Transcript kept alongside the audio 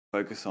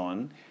focus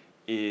on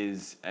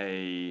is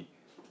a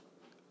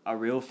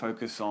real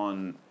focus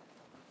on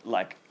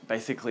like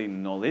basically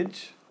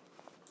knowledge,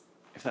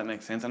 if that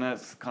makes sense. I know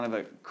it's kind of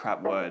a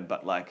crap word,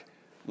 but like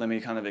let me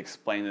kind of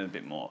explain it a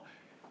bit more.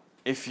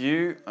 Just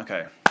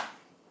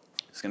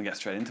gonna get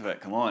straight into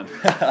it, come on.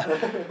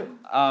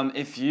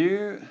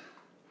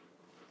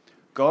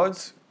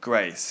 God's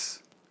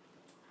grace,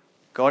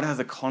 God has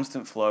a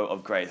constant flow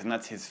of grace, and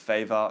that's his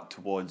favor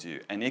towards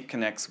you, and it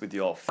connects with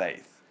your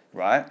faith,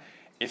 right?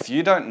 If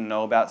you don't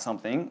know about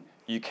something,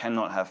 you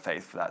cannot have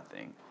faith for that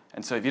thing.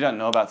 And so if you don't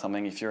know about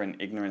something, if you're in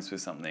ignorance with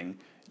something,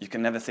 you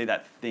can never see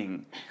that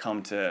thing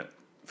come to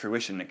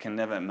fruition. It can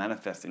never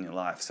manifest in your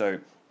life. So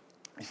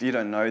if you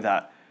don't know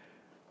that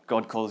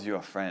God calls you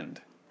a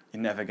friend,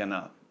 you're never going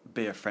to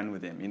be a friend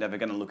with him. You're never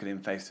going to look at him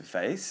face to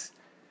face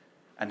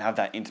and have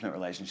that intimate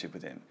relationship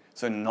with him.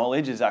 So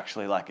knowledge is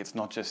actually like, it's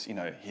not just,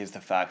 here's the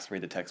facts,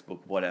 read the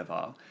textbook,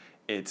 whatever.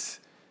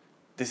 This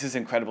is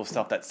incredible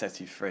stuff that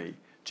sets you free.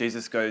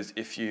 Jesus goes,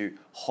 if you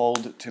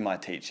hold to my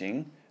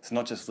teaching, it's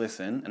not just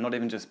listen and not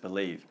even just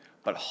believe,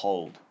 but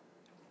hold.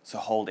 So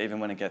hold even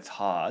when it gets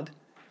hard.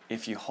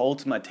 If you hold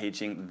to my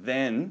teaching,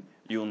 then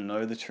you'll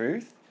know the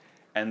truth,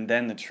 and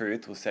then the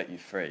truth will set you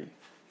free.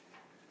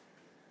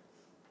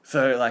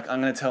 So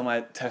I'm going to tell my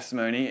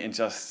testimony in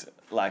just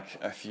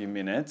a few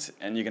minutes,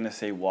 and you're going to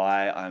see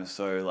why I'm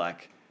so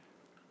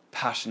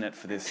passionate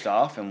for this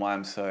stuff and why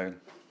I'm so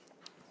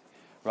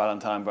right on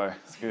time, bro.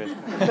 It's good.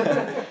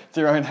 It's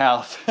your own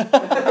house.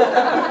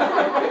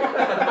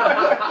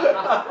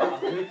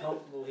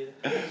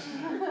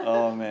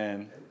 Oh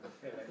man,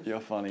 you're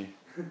funny.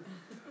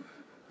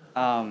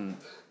 I'm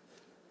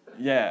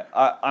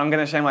going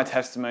to share my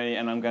testimony,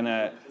 and I'm going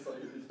to...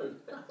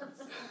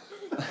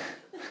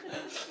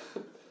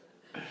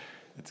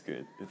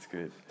 It's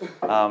good.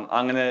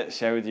 I'm going to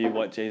share with you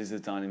what Jesus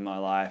has done in my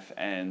life,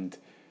 and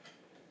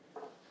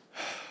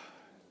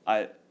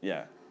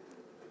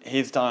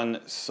he's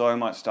done so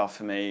much stuff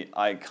for me.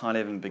 I can't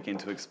even begin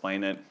to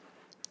explain it.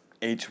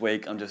 Each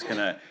week, I'm just going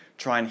to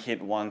try and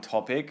hit one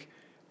topic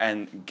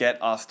and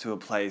get us to a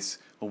place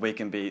where we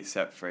can be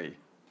set free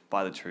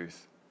by the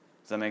truth.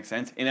 Does that make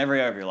sense? In every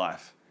area of your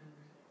life.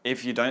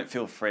 If you don't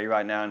feel free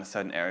right now in a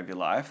certain area of your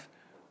life,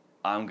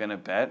 I'm going to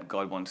bet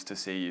God wants to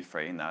see you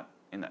free in that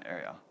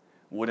area.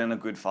 Wouldn't a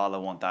good father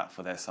want that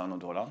for their son or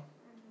daughter?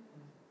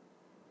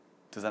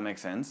 Does that make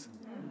sense?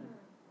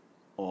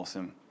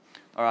 Awesome.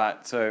 All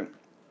right, so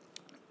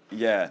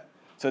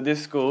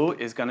this school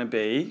is going to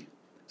be...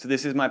 So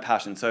this is my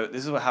passion. So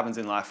this is what happens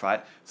in life,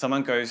 right?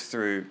 Someone goes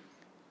through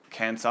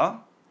cancer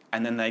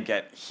and then they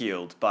get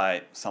healed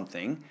by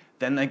something.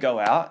 Then they go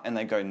out and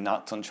they go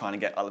nuts on trying to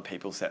get other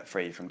people set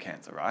free from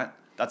cancer, right?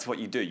 That's what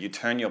you do. You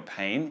turn your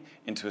pain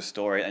into a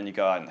story and you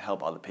go out and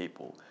help other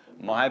people.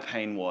 My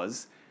pain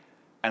was,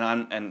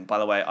 and by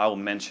the way, I will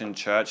mention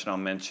church and I'll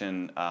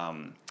mention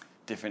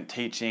different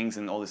teachings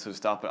and all this sort of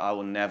stuff, but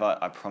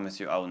I promise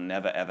you, I will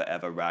never, ever,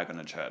 ever rag on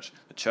a church.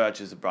 The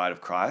church is the bride of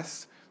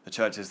Christ. The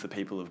church is the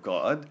people of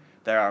God.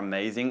 They are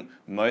amazing.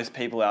 Most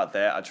people out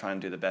there are trying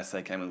to do the best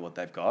they can with what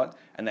they've got,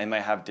 and they may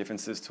have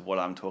differences to what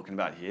I'm talking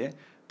about here,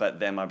 but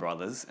they're my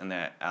brothers, and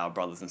they're our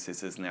brothers and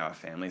sisters, and they're our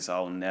family, so I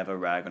will never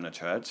rag on a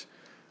church.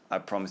 I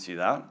promise you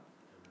that.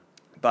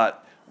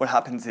 But what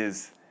happens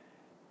is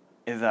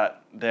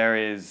that there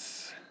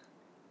is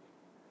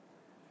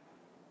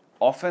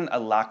often a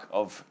lack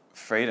of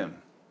freedom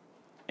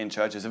in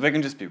churches. If we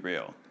can just be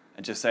real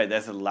and just say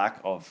there's a lack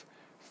of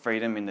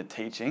freedom in the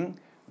teaching,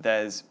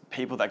 there's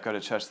people that go to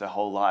church their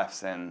whole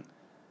lives and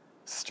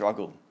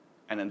struggle,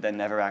 and they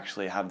never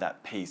actually have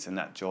that peace and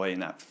that joy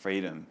and that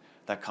freedom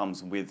that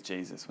comes with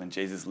Jesus when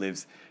Jesus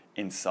lives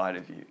inside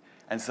of you.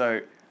 And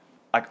so,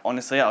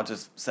 honestly, I'll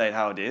just say it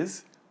how it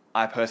is.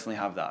 I personally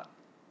have that.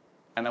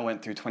 And I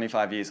went through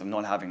 25 years of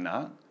not having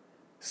that,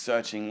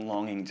 searching,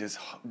 longing, just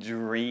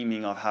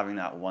dreaming of having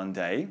that one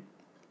day.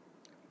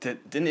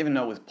 Didn't even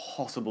know it was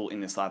possible in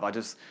this life. I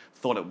just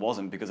thought it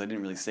wasn't because I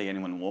didn't really see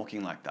anyone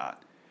walking like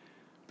that.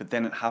 But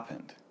then it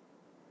happened.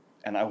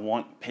 And I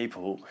want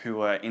people who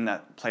were in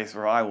that place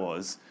where I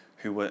was,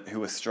 who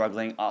were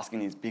struggling, asking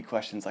these big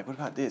questions like, what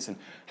about this? And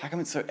how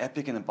come it's so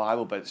epic in the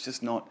Bible, but it's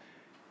just not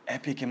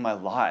epic in my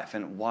life?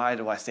 And why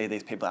do I see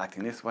these people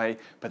acting this way,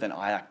 but then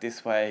I act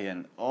this way?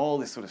 And all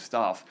this sort of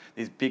stuff.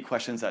 These big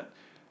questions that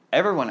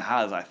everyone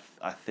has,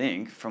 I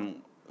think,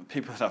 from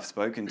people that I've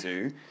spoken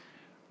to,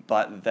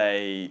 but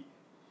they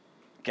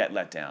get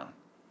let down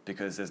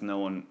because there's no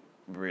one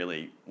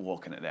really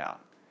walking it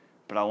out.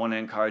 But I want to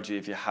encourage you,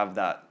 if you have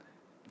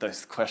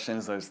those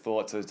questions, those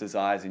thoughts, those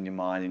desires in your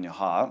mind, in your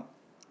heart,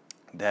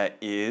 there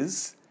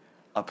is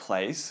a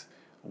place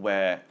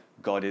where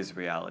God is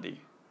reality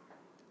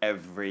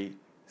every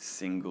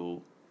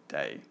single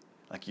day.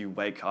 You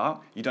wake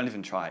up, you don't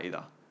even try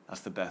either.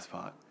 That's the best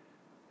part.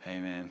 Hey,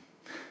 man.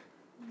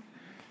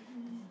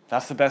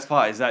 That's the best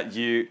part, is that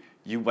you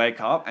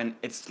wake up and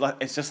it's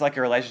just like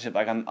a relationship.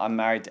 I'm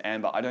married to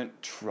Amber. I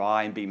don't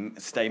try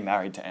and stay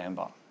married to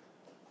Amber.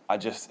 I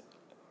just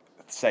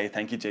say,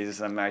 thank you, Jesus,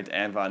 I'm married to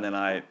Amber, and then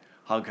I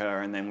hug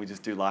her, and then we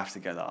just do life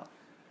together.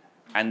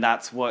 And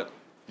that's what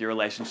your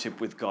relationship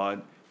with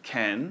God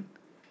can,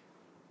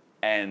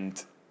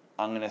 and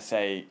I'm going to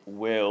say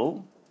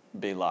will,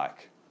 be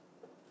like.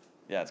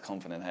 Yeah, it's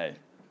confident, hey?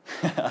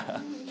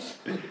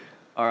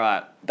 All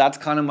right, that's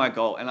kind of my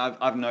goal. And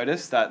I've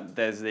noticed that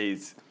there's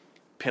these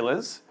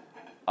pillars,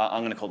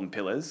 I'm going to call them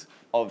pillars,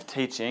 of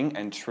teaching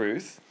and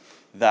truth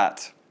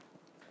that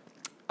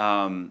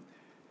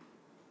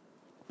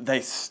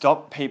they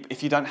stop people.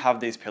 If you don't have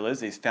these pillars,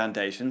 these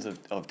foundations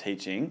of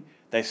teaching,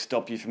 they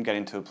stop you from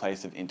getting to a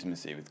place of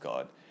intimacy with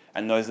God.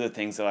 And those are the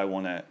things that I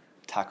want to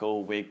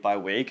tackle week by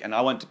week. And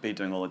I won't be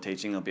doing all the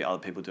teaching. There'll be other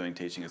people doing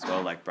teaching as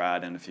well, like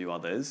Brad and a few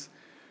others.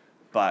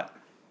 But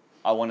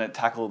I want to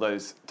tackle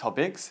those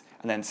topics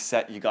and then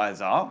set you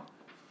guys up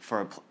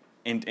for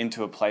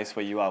into a place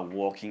where you are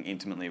walking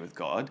intimately with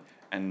God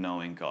and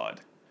knowing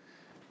God.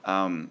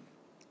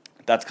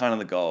 That's kind of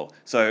the goal.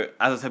 So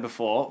as I said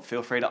before,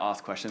 feel free to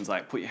ask questions,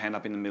 like put your hand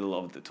up in the middle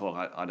of the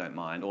talk, I don't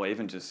mind, or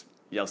even just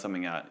yell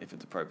something out if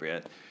it's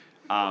appropriate.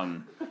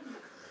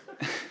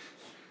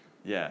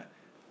 Yeah.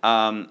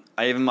 I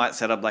even might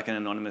set up like an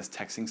anonymous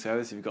texting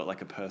service. If you've got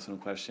like a personal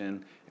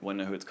question, you want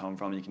to know who it's come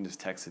from, you can just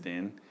text it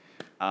in.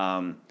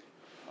 I'll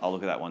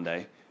look at that one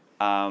day.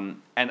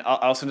 And I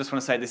also just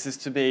want to say this is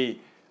to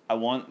be, I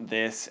want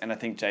this, and I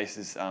think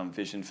Jace's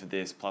vision for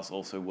this, plus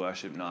also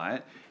worship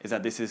night, is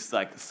that this is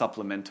like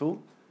supplemental.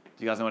 Do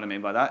you guys know what I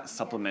mean by that?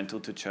 Supplemental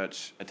to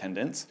church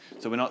attendance.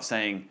 So we're not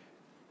saying,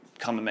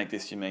 come and make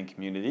this your main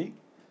community.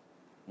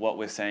 What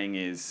we're saying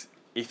is,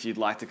 if you'd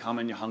like to come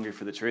and you're hungry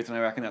for the truth, and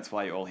I reckon that's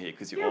why you're all here,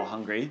 because you're all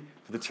hungry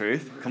for the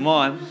truth. Come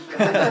on.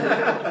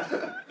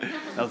 That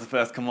was the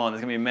first come on.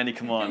 There's going to be many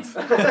come ons.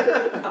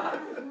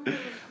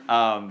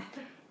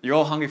 You're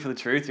all hungry for the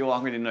truth. You're all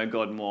hungry to know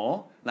God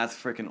more. And that's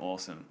freaking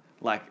awesome.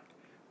 Like,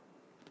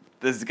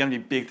 there's going to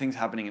be big things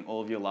happening in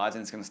all of your lives,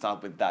 and it's going to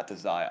start with that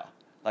desire.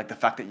 Like the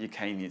fact that you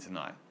came here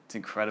tonight. It's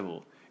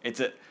incredible.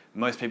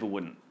 Most people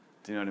wouldn't.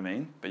 Do you know what I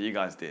mean? But you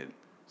guys did.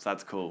 So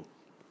that's cool.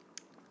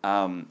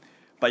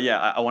 But yeah,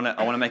 I want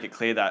to make it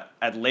clear that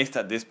at least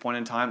at this point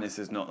in time, this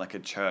is not like a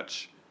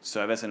church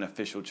service, an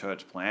official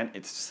church plan.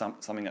 It's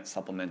something that's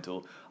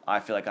supplemental. I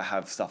feel like I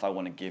have stuff I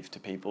want to give to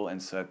people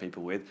and serve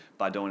people with,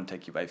 but I don't want to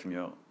take you away from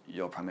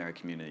your primary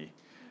community.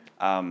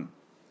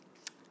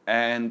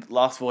 And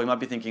last of all, you might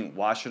be thinking,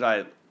 why should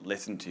I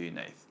listen to you,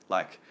 Nath?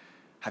 Like,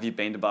 have you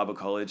been to Bible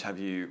college? Have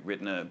you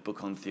written a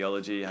book on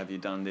theology? Have you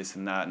done this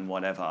and that and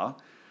whatever?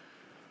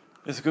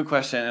 It's a good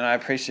question, and I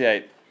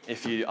appreciate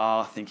if you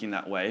are thinking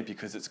that way,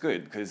 because it's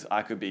good, because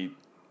I could be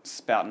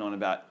spouting on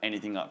about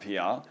anything up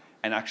here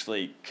and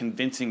actually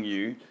convincing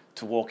you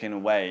to walk in a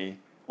way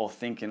or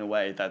think in a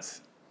way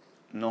that's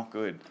not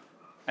good,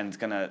 and it's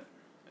going to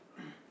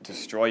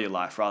destroy your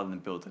life rather than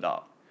build it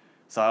up.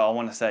 So I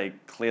want to say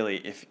clearly,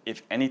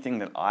 if anything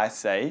that I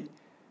say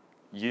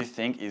you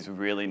think is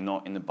really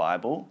not in the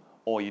Bible,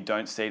 or you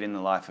don't see it in the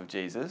life of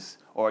Jesus,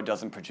 or it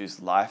doesn't produce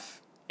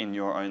life in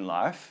your own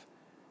life,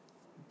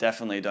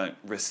 definitely don't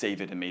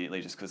receive it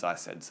immediately just because I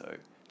said so.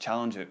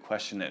 Challenge it,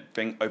 question it,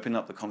 open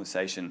up the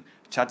conversation,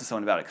 chat to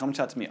someone about it. Come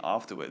chat to me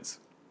afterwards.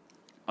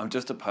 I'm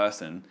just a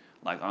person,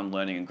 like I'm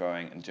learning and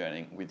growing and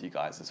journeying with you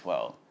guys as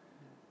well.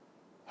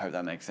 I hope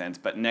that makes sense.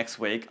 But next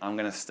week, I'm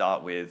going to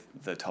start with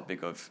the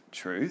topic of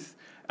truth,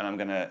 and I'm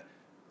going to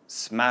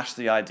smash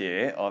the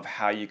idea of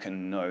how you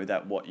can know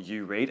that what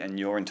you read and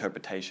your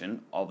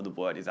interpretation of the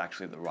word is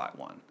actually the right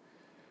one.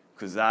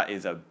 Because that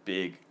is a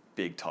big,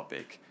 big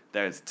topic.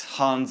 There's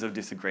tons of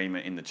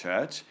disagreement in the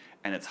church,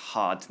 and it's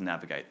hard to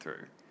navigate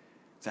through.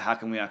 So how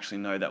can we actually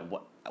know that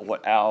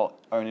what our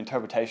own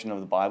interpretation of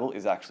the Bible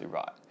is actually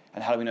right?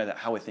 And how do we know that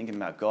how we're thinking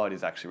about God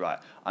is actually right?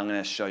 I'm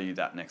going to show you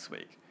that next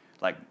week.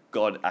 Like,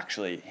 God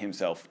actually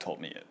himself taught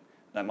me it.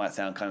 That might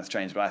sound kind of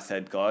strange, but I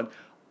said, God,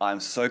 I'm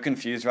so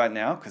confused right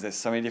now because there's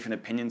so many different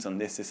opinions on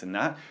this, and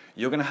that.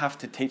 You're going to have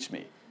to teach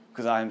me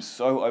because I am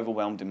so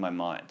overwhelmed in my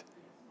mind.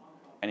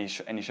 And he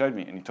showed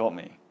me and he taught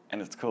me,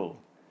 and it's cool.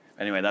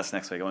 Anyway, that's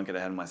next week. I won't get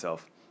ahead of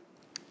myself.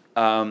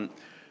 So I'm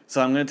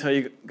going to tell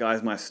you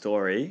guys my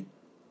story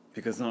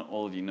because not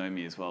all of you know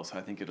me as well, so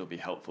I think it'll be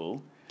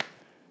helpful.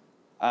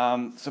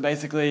 So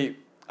basically,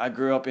 I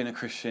grew up in a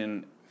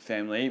Christian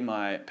family.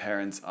 My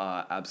parents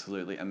are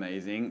absolutely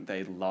amazing.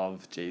 They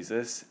love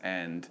Jesus,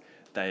 and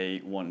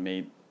they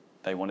wanted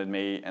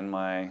me and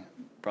my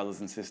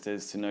brothers and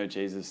sisters to know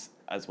Jesus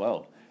as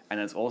well. And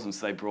it's awesome.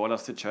 So they brought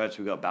us to church.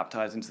 We got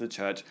baptized into the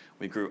church.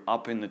 We grew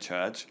up in the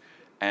church,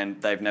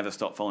 and they've never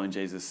stopped following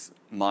Jesus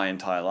my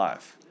entire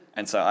life.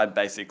 And so I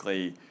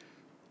basically,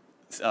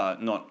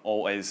 not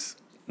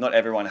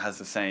everyone has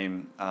the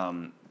same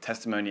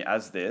testimony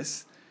as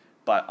this,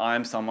 but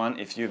I'm someone,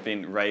 if you've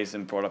been raised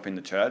and brought up in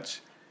the church,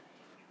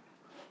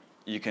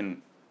 you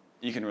can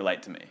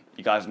relate to me.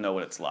 You guys know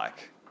what it's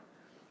like.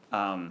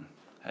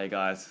 Hey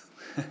guys.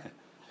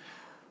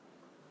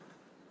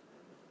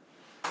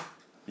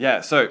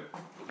 Yeah, so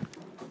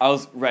I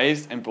was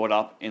raised and brought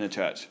up in the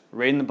church,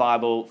 reading the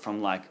Bible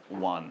from like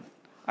 1.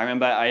 I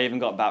remember I even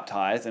got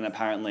baptized, and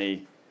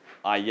apparently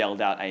I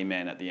yelled out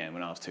amen at the end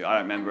when I was 2. I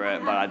don't remember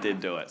it, but I did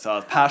do it. So I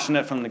was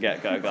passionate from the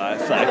get-go, guys.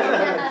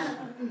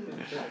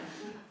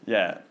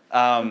 Yeah.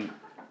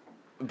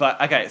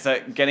 But okay, so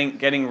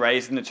getting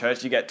raised in the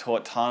church, you get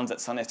taught tons at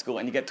Sunday school,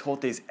 and you get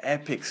taught these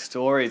epic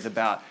stories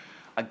about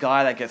a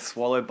guy that gets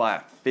swallowed by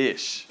a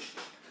fish.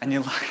 And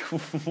you're like,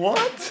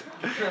 what?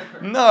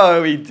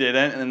 No, he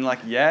didn't. And then like,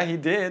 yeah, he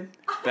did.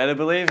 Better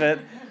believe it.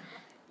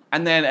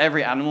 And then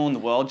every animal in the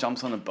world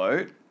jumps on a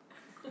boat.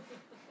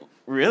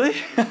 Really?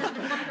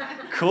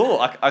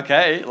 Cool.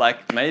 Okay,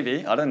 like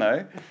maybe. I don't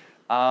know.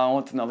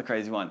 What's another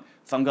crazy one?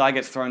 Some guy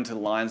gets thrown into the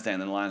lion's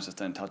den and the lions just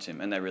don't touch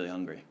him and they're really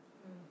hungry.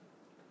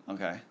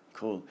 Okay,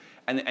 cool.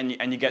 And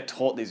you get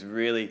taught these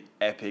really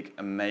epic,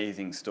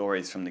 amazing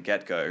stories from the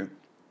get-go.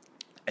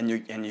 And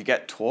you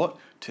get taught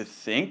to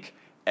think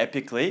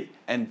epically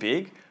and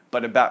big,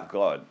 but about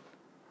God,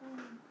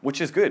 which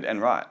is good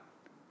and right.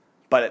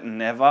 But it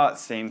never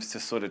seems to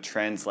sort of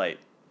translate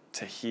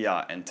to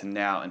here and to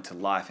now and to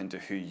life and to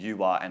who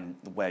you are and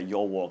where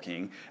you're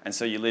walking. And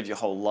so you live your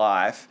whole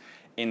life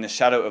in the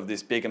shadow of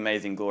this big,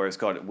 amazing, glorious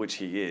God, which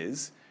he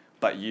is,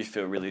 but you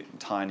feel really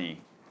tiny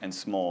and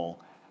small,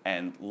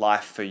 and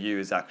life for you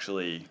is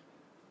actually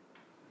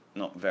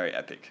not very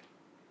epic.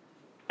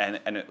 And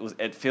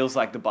it feels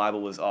like the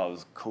Bible was, it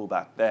was cool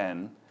back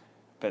then,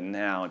 but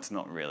now it's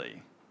not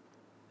really.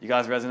 You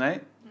guys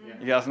resonate? Yeah.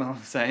 You guys know what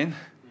I'm saying?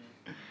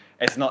 Yeah.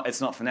 It's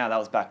not for now. That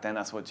was back then.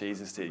 That's what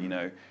Jesus did.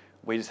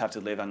 We just have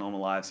to live our normal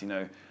lives.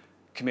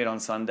 Commit on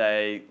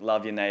Sunday,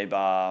 love your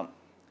neighbor,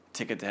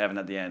 ticket to heaven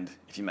at the end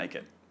if you make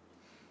it.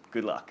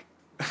 Good luck.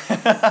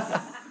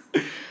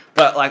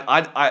 But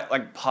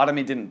I part of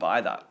me didn't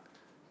buy that.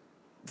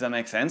 Does that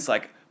make sense?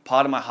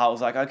 Part of my heart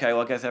was like, okay,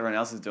 well, I guess everyone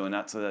else is doing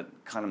that, so that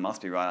kind of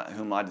must be right.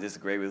 Who am I to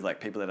disagree with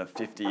people that are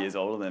 50 years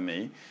older than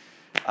me?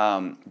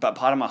 But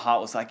part of my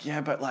heart was like,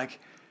 yeah, but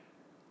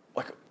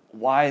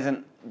why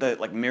isn't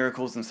the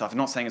miracles and stuff? I'm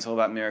not saying it's all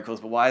about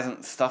miracles, but why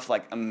isn't stuff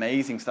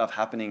amazing stuff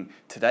happening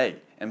today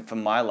and for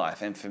my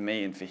life and for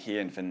me and for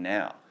here and for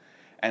now?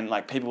 And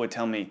people would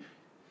tell me,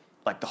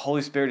 the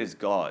Holy Spirit is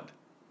God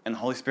and the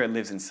Holy Spirit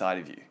lives inside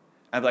of you.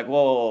 And I'd be like,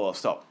 whoa,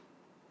 stop.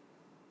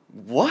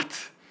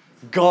 What?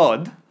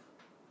 God?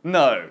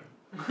 No.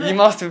 You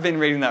must have been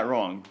reading that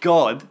wrong.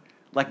 God,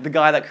 the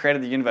guy that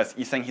created the universe,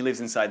 you're saying he lives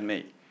inside me.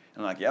 And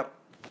I'm like, yep.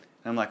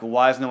 And I'm like, well,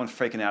 why is no one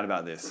freaking out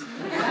about this?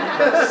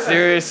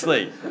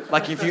 Seriously.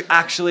 If you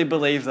actually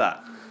believe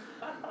that.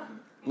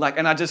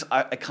 And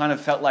I kind of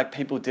felt like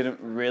people didn't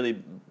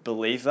really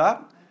believe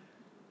that.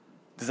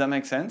 Does that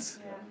make sense?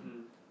 Yeah.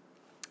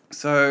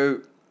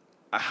 So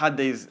I had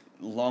these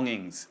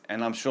longings,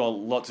 and I'm sure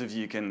lots of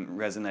you can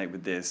resonate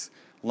with this,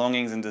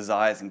 longings and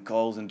desires and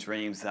goals and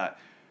dreams that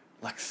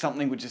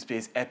something would just be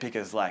as epic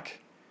as I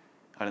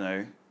don't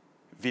know,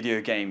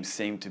 video games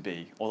seem to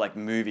be, or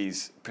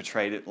movies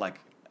portrayed it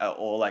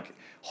or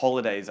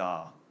holidays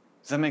are.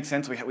 Does that make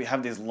sense? We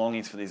have these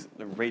longings for these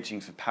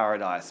reachings for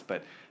paradise,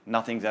 but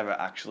nothing's ever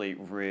actually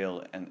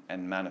real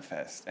and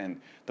manifest.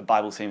 And the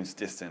Bible seems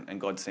distant and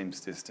God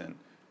seems distant.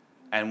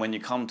 And when you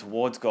come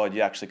towards God,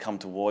 you actually come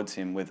towards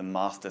him with a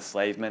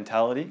master-slave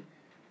mentality.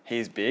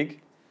 He's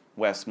big,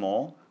 we're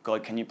small.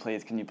 God, can you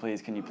please, can you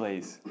please, can you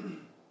please?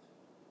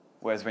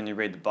 Whereas when you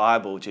read the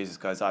Bible, Jesus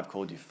goes, I've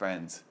called you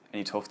friends. And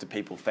he talks to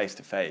people face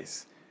to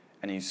face.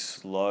 And he's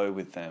slow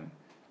with them.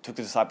 It took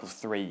the disciples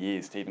 3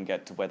 years to even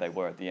get to where they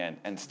were at the end.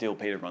 And still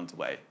Peter runs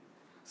away.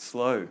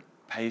 Slow,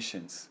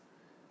 patience.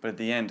 But at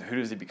the end, who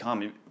does he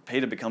become?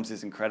 Peter becomes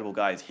this incredible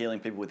guy. He's healing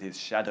people with his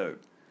shadow.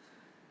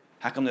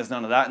 How come there's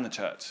none of that in the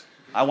church?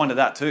 I wonder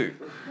that too.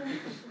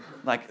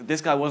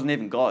 This guy wasn't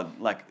even God.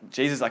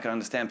 Jesus, I can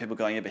understand people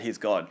going, yeah, but he's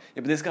God.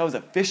 Yeah, but this guy was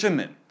a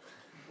fisherman.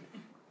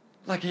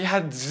 He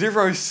had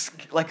zero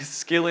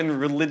skill in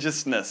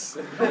religiousness.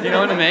 You know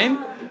what I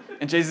mean?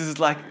 And Jesus is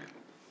like,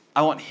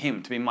 I want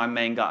him to be my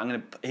main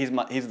guy. He's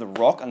the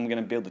rock I'm going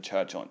to build the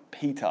church on.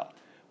 Peter.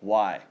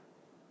 Why?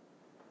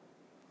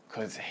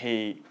 Because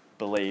he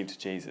believed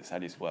Jesus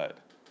at his word.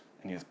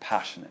 And he was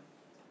passionate.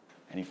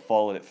 And he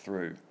followed it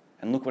through.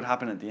 And look what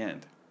happened at the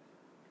end.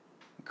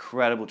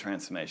 Incredible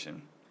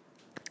transformation.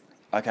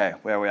 Okay,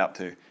 where are we up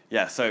to?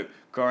 Yeah, so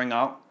growing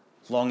up,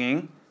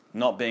 longing,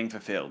 not being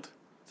fulfilled.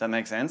 Does that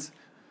make sense?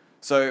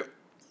 So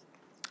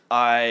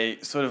I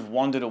sort of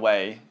wandered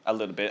away a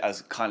little bit,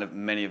 as kind of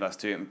many of us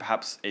do, and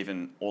perhaps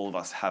even all of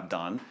us have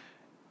done,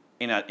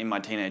 in my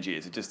teenage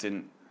years. It just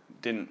didn't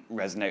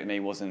resonate with me.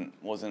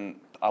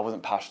 I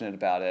wasn't passionate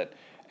about it,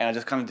 and I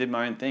just kind of did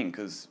my own thing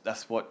because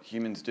that's what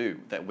humans do.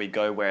 That we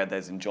go where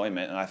there's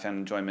enjoyment, and I found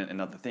enjoyment in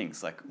other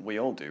things, like we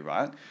all do,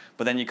 right?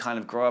 But then you kind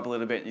of grow up a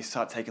little bit, and you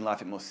start taking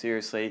life a bit more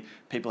seriously.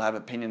 People have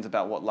opinions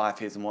about what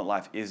life is and what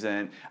life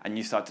isn't, and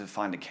you start to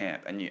find a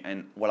camp.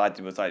 And what I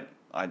did was I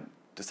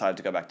decided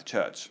to go back to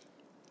church.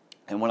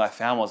 And what I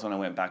found was when I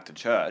went back to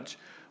church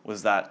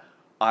was that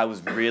I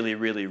was really,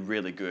 really,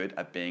 really good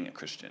at being a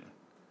Christian.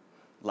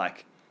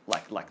 Like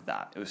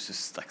that. It was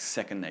just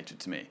second nature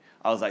to me.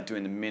 I was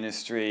doing the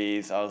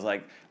ministries, I was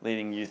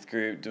leading youth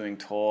group, doing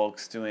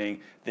talks, doing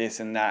this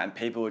and that, and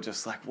people were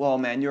just whoa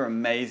man, you're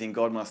amazing,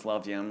 God must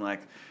love you. And I'm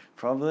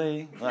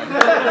probably. But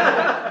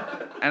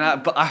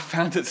I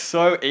found it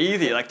so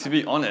easy, to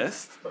be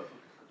honest.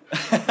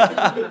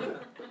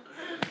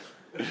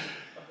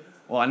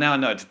 Well, now I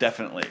know it's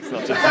definitely. It's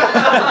not just...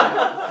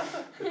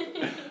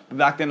 But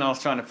back then I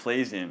was trying to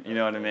please him, you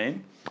know what I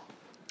mean?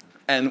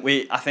 And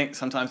I think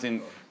sometimes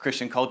in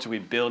Christian culture we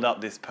build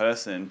up this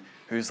person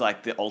who's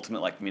like the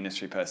ultimate like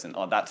ministry person.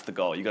 Oh, that's the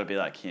goal. You got to be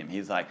like him.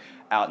 He's like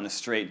out in the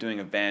street doing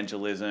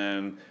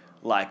evangelism,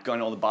 like going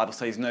to all the Bible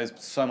studies, knows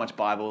so much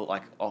Bible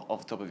like off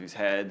the top of his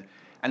head.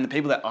 And the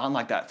people that aren't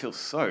like that feel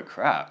so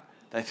crap.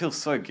 They feel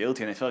so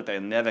guilty and they feel like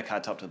they'll never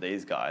catch up to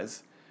these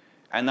guys.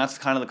 And that's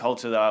kind of the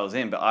culture that I was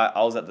in. But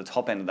I was at the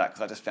top end of that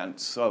because I just found it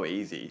so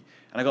easy.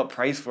 And I got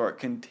praised for it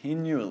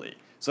continually.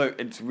 So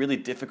it's really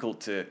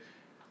difficult to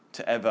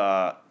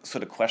ever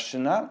sort of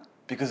question that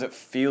because it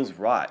feels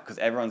right. Because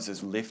everyone's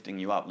just lifting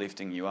you up,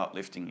 lifting you up,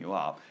 lifting you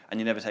up. And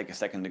you never take a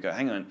second to go,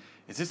 hang on,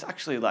 is this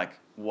actually like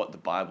what the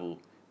Bible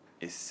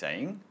is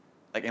saying?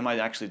 Like, am I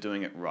actually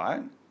doing it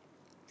right?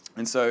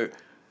 And so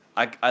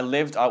I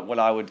lived what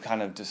I would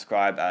kind of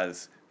describe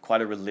as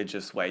quite a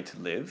religious way to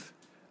live,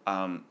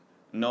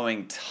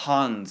 knowing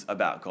tons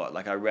about God.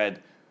 Like I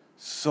read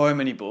so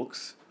many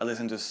books, I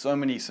listened to so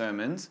many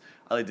sermons,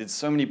 I did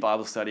so many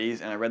Bible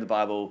studies, and I read the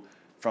Bible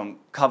from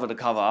cover to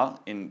cover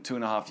in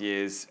 2.5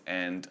 years,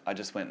 and I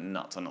just went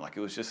nuts on it. Like it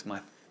was just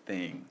my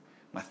thing,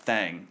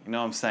 you know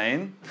what I'm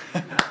saying?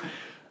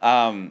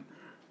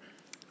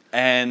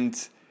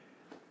 And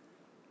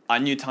I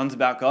knew tons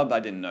about God, but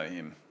I didn't know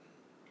him.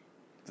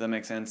 Does that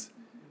make sense?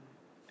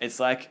 It's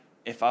like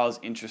if I was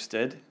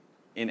interested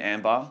in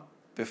Amber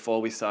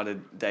before we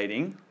started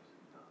dating,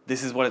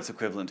 this is what it's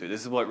equivalent to.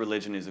 This is what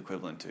religion is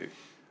equivalent to.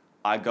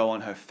 I go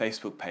on her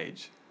Facebook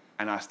page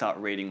and I start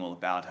reading all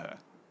about her.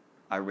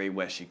 I read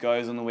where she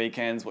goes on the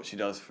weekends, what she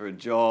does for a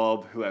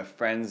job, who her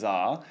friends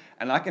are,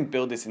 and I can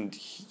build this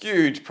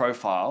huge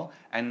profile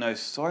and know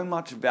so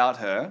much about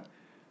her,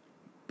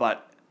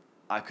 but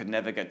I could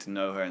never get to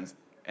know her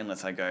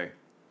unless I go,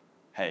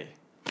 hey,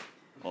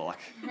 or like,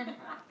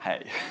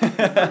 hey,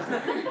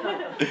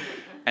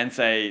 and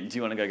say, do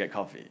you want to go get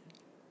coffee?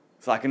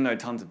 So I can know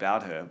tons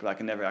about her, but I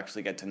can never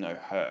actually get to know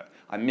her.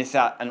 I miss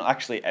out on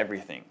actually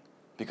everything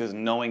because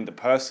knowing the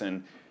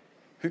person,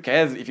 who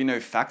cares if you know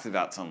facts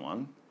about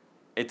someone?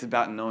 It's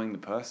about knowing the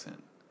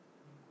person.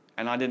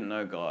 And I didn't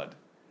know God.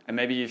 And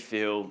maybe you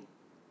feel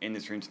in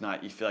this room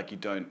tonight, you feel like you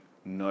don't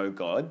know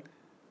God.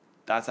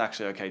 That's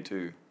actually okay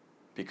too.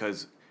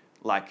 Because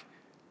like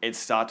it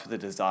starts with a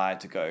desire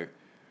to go,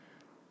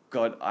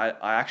 God, I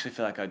actually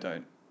feel like I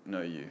don't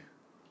know you.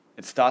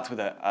 It starts with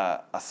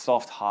a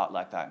soft heart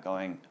like that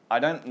going, I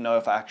don't know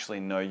if I actually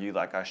know you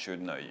like I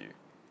should know you.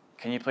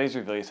 Can you please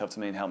reveal yourself to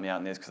me and help me out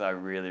in this because I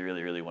really,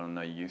 really, really want to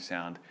know you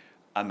sound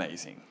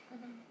amazing.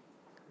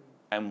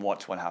 And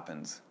watch what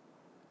happens.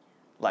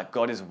 Like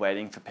God is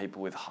waiting for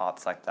people with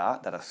hearts like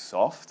that are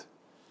soft.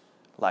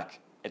 Like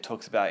it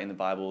talks about in the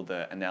Bible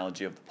the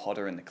analogy of the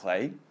potter and the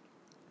clay.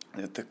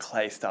 And if the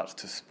clay starts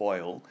to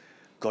spoil,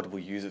 God will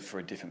use it for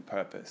a different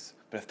purpose.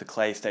 But if the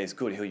clay stays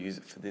good, he'll use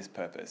it for this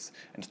purpose.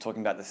 And it's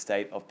talking about the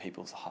state of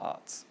people's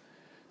hearts.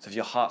 So if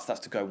your heart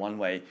starts to go one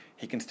way,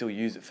 he can still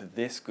use it for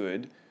this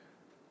good.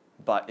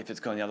 But if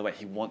it's going the other way,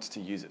 he wants to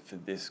use it for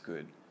this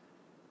good.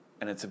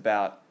 And it's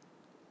about,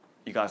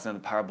 you guys know the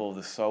parable of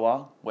the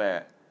sower,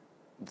 where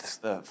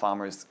the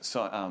farmer is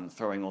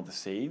throwing all the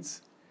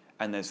seeds,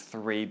 and there's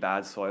 3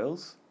 bad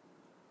soils,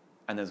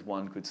 and there's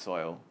 1 good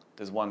soil.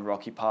 There's 1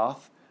 rocky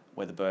path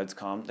where the birds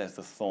come, there's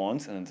the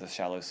thorns, and there's a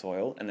shallow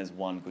soil, and there's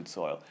 1 good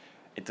soil.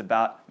 It's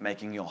about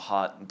making your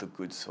heart the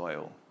good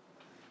soil.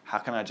 How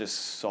can I just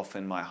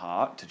soften my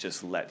heart to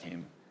just let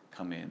him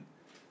come in?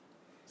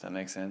 Does that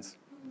make sense?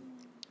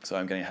 So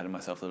I'm getting ahead of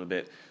myself a little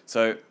bit.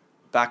 So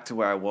back to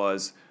where I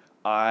was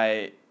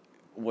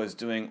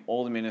doing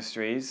all the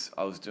ministries.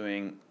 I was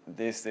doing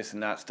this,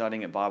 and that,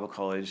 studying at Bible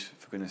college,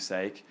 for goodness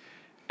sake.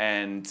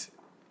 And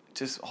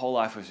just whole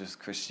life was just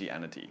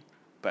Christianity.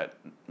 But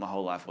my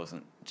whole life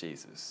wasn't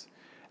Jesus.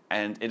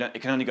 And it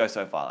can only go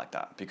so far like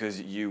that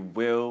because you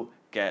will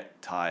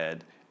get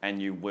tired and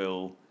you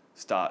will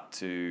start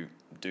to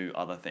do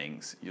other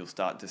things. You'll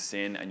start to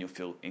sin and you'll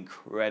feel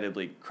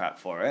incredibly crap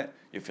for it.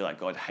 You'll feel like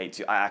God hates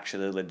you. I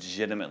actually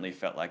legitimately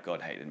felt like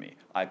God hated me.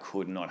 I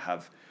couldn't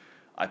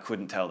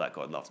tell that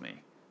God loved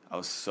me. I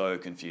was so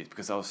confused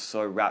because I was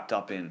so wrapped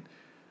up in,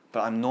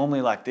 but I'm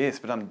normally like this,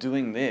 but I'm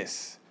doing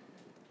this.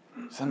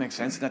 Does that make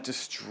sense? And that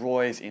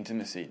destroys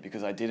intimacy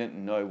because I didn't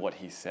know what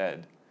he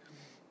said.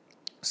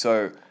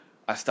 So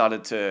I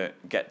started to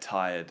get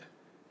tired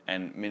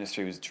and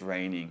ministry was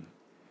draining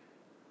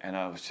and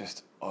I was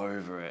just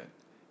over it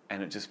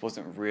and it just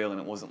wasn't real and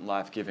it wasn't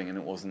life-giving and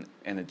it wasn't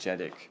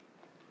energetic.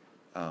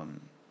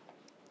 And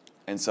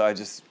so I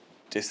just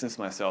distanced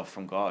myself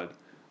from God.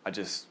 I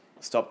just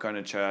stopped going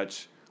to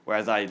church,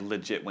 whereas I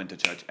legit went to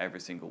church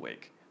every single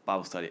week.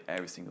 Bible study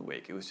every single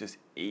week. It was just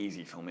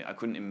easy for me. I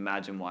couldn't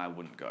imagine why I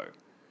wouldn't go.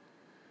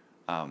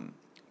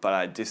 But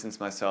I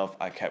distanced myself.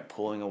 I kept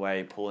pulling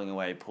away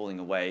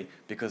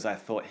because I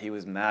thought he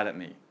was mad at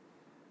me.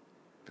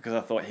 Because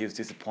I thought he was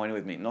disappointed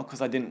with me. Not because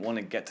I didn't want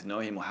to get to know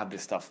him or have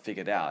this stuff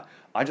figured out.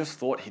 I just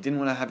thought he didn't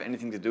want to have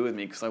anything to do with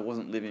me because I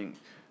wasn't living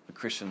the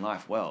Christian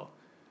life well.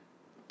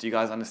 Do you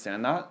guys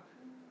understand that?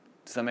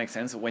 Does that make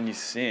sense? When you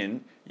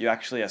sin, you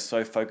actually are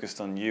so focused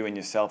on you and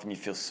yourself, and you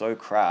feel so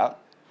crap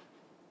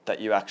that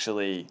you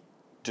actually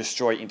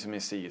destroy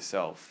intimacy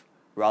yourself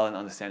rather than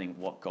understanding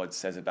what God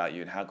says about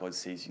you and how God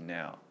sees you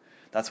now.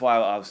 That's why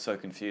I was so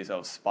confused. I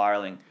was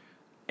spiraling.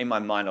 In my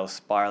mind, I was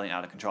spiraling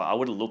out of control. I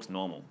would have looked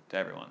normal to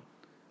everyone.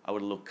 I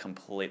would have looked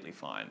completely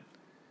fine.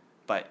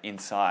 But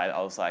inside,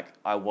 I was like,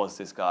 I was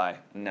this guy,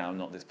 and now I'm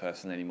not this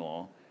person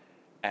anymore.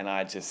 And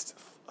I just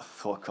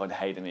thought God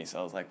hated me, so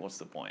I was like, what's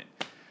the point?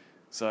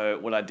 So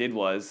what I did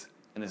was,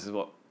 and this is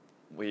what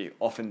we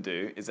often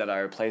do, is that I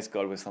replaced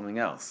God with something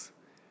else.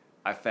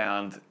 I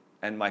found,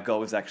 and my goal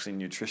was actually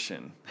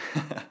nutrition.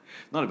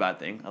 Not a bad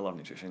thing. I love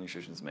nutrition.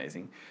 Nutrition's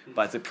amazing.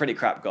 But it's a pretty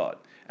crap God.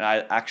 And I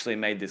actually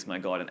made this my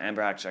God. And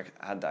Amber actually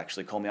had to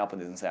actually call me up on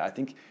this and say, I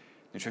think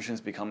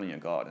nutrition's becoming your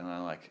God. And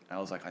I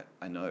was like,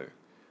 I know.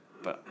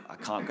 But I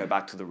can't go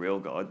back to the real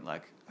God.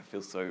 Like, I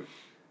feel so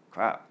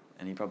crap.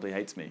 And he probably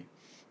hates me.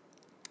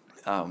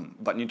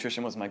 But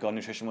nutrition was my God.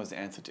 Nutrition was the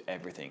answer to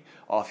everything.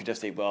 Oh, if you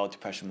just eat well,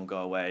 depression will go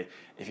away.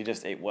 If you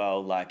just eat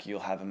well, like, you'll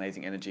have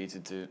amazing energy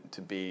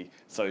to be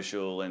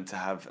social and to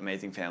have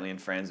amazing family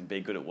and friends and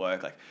be good at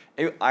work. Like,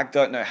 I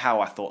don't know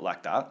how I thought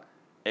like that.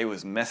 It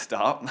was messed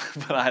up,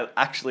 but I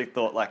actually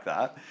thought like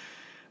that.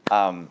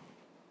 But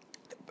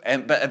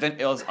then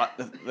it was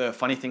the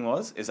funny thing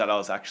is that I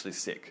was actually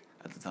sick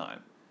at the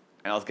time,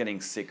 and I was getting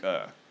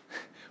sicker,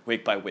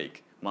 week by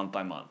week, month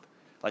by month.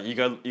 Like, you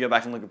go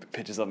back and look at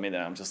pictures of me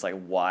there, I'm just like,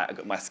 why?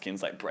 My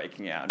skin's like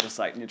breaking out. I'm just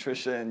like,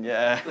 nutrition,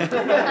 yeah.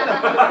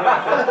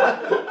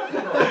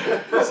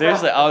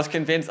 Seriously, I was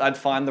convinced I'd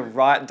find the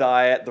right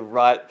diet, the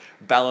right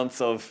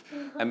balance of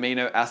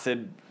amino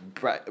acid,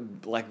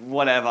 like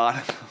whatever. I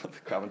don't know what the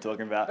crap I'm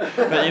talking about.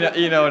 But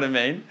you know what I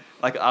mean?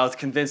 Like, I was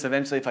convinced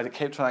eventually if I could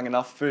keep trying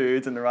enough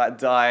foods and the right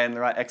diet and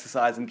the right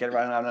exercise and get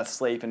right enough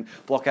sleep and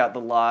block out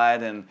the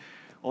light and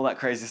all that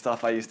crazy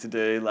stuff I used to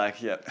do,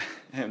 like, yep,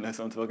 I knows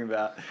what I'm talking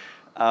about.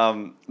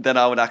 Then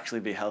I would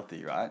actually be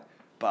healthy, right?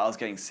 But I was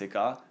getting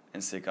sicker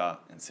and sicker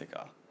and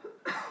sicker.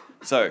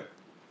 So,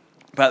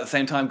 but at the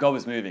same time, God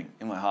was moving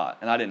in my heart,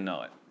 and I didn't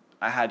know it.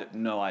 I had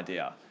no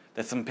idea.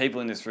 There's some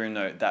people in this room,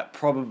 though, that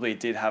probably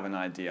did have an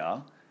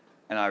idea,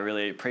 and I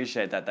really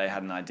appreciate that they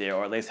had an idea,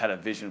 or at least had a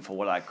vision for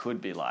what I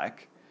could be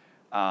like.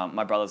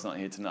 My brother's not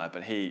here tonight,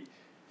 but he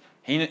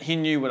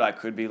knew what I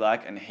could be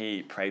like, and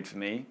he prayed for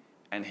me,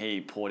 and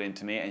he poured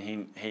into me, and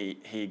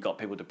he got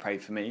people to pray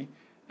for me.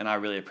 And I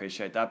really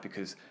appreciate that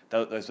because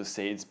those were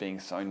seeds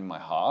being sown in my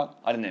heart.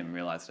 I didn't even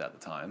realize it at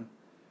the time.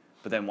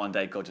 But then one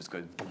day God just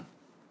goes, boom,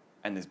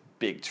 and this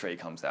big tree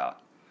comes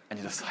out. And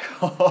you're just like,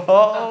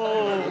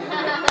 oh,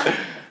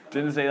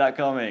 didn't see that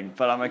coming,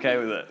 but I'm okay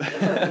with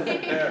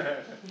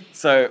it.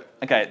 So,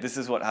 okay, this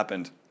is what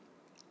happened.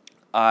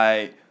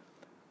 I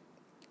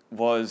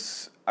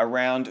was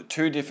around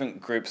two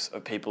different groups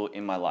of people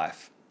in my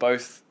life,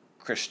 both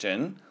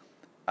Christian,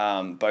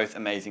 both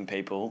amazing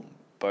people,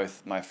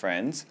 both my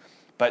friends.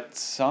 But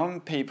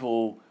some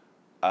people,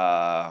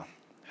 how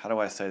do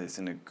I say this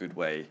in a good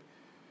way?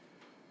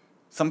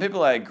 Some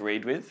people I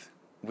agreed with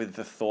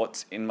the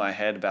thoughts in my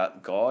head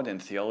about God and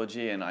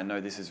theology, and I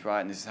know this is right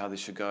and this is how this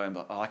should go. And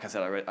like I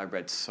said, I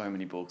read so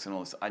many books and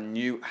all this. I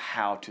knew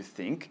how to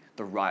think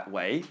the right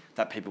way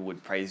that people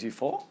would praise you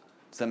for.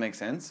 Does that make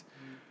sense?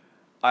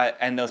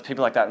 And there was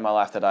people like that in my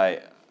life that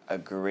I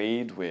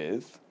agreed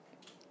with,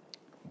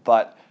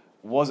 but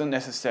wasn't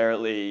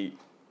necessarily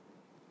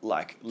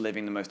like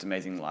living the most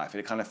amazing life.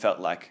 It kind of felt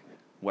like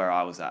where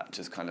I was at,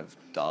 just kind of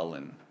dull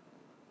and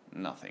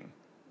nothing.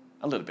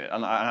 A little bit.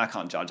 And I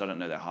can't judge. I don't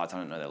know their hearts. I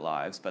don't know their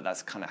lives. But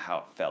that's kind of how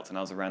it felt. And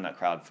I was around that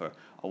crowd for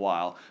a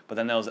while. But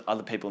then there was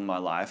other people in my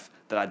life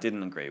that I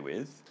didn't agree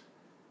with,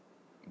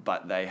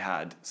 but they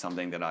had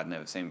something that I'd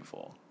never seen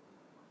before.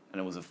 And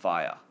it was a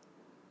fire.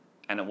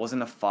 And it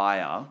wasn't a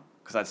fire,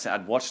 because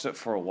I'd watched it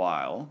for a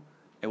while.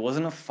 It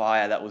wasn't a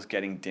fire that was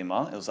getting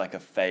dimmer. It was like a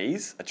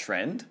phase, a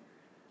trend,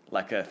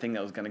 like a thing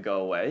that was going to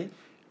go away.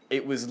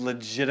 It was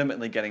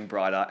legitimately getting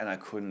brighter, and I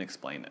couldn't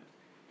explain it.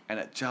 And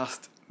it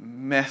just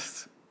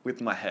messed with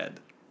my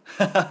head.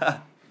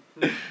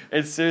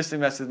 It seriously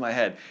messed with my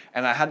head.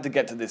 And I had to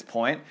get to this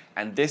point,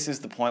 and this is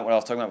the point what I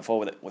was talking about before,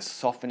 where it was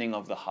softening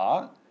of the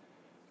heart.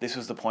 This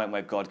was the point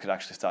where God could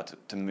actually start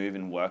to move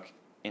and work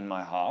in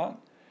my heart,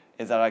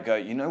 is that I go,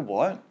 you know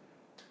what?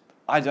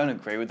 I don't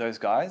agree with those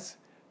guys,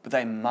 but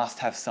they must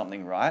have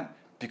something right,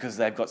 because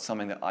they've got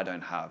something that I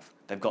don't have.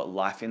 They've got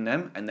life in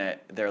them, and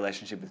their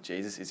relationship with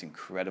Jesus is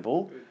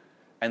incredible.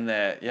 And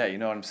you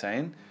know what I'm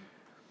saying?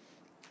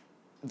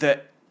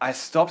 That I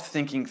stopped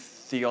thinking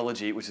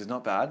theology, which is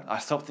not bad. I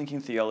stopped thinking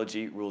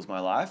theology rules my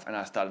life, and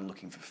I started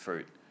looking for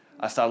fruit.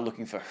 I started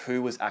looking for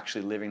who was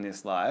actually living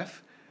this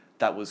life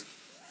that was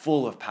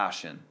full of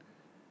passion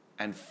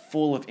and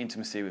full of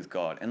intimacy with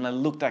God. And they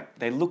looked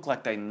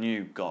like they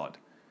knew God.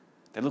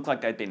 They looked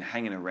like they'd been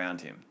hanging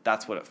around him.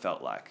 That's what it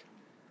felt like.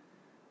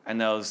 And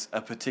there was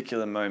a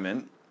particular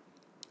moment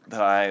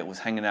that I was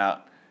hanging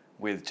out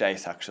with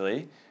Jace,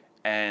 actually,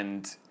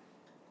 and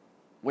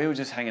we were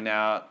just hanging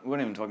out. We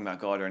weren't even talking about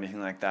God or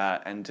anything like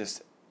that. And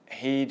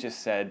he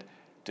just said,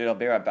 dude, I'll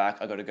be right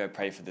back. I got to go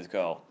pray for this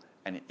girl.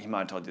 And he might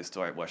have told this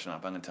story at Worship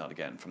Night, but I'm going to tell it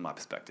again from my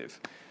perspective.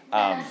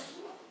 I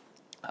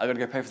got to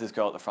go pray for this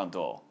girl at the front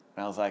door.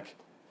 And I was like,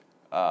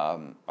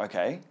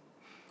 okay,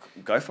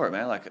 go for it,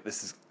 man. Like,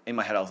 this is, in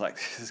my head, I was like,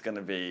 this is going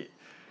to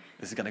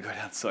go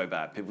down so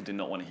bad. People do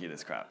not want to hear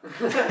this crap.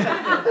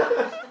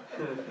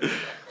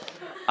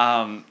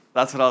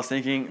 That's what I was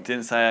thinking.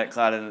 Didn't say it.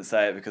 Glad I didn't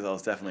say it because I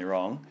was definitely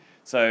wrong.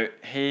 So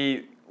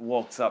he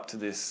walks up to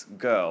this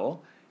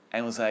girl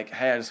and was like,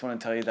 hey, I just want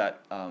to tell you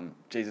that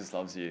Jesus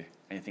loves you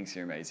and he thinks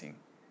you're amazing.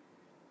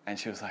 And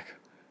she was like,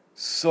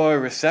 so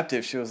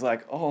receptive. She was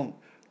like, oh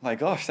my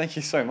gosh, thank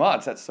you so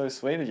much. That's so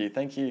sweet of you.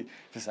 Thank you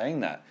for saying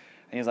that.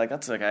 And he was like,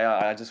 that's okay.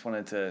 I just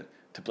wanted to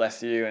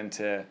bless you and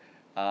to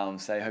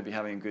say, hope you're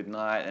having a good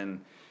night.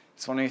 And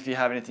just wondering if you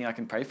have anything I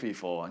can pray for you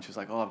for. And she was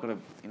like, oh, I've got a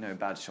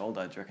bad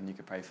shoulder. Do you reckon you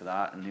could pray for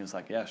that? And he was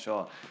like, yeah,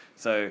 sure.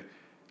 So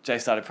Jay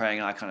started praying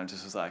and I kind of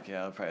just was like,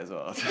 yeah, I'll pray as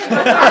well.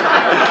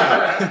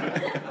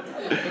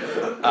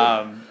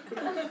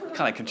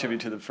 Kind of contribute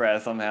to the prayer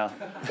somehow.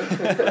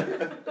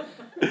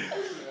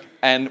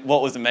 And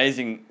what was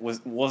amazing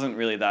wasn't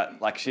really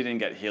that, like, she didn't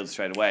get healed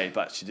straight away,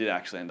 but she did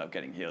actually end up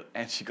getting healed.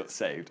 And she got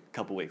saved a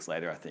couple of weeks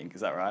later, I think.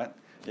 Is that right?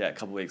 Yeah, a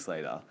couple of weeks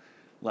later.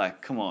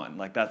 Like, come on,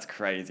 like, that's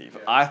crazy.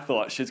 But I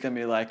thought she was going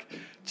to be like,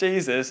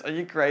 Jesus, are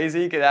you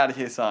crazy? Get out of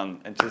here,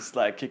 son. And just,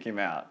 like, kick him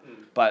out.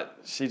 But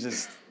she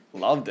just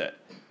loved it.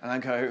 And I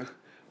go,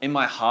 in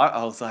my heart,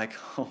 I was like,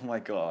 oh my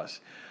gosh,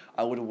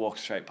 I would have walked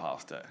straight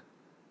past her.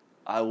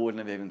 I wouldn't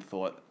have even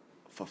thought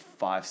for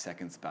 5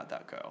 seconds about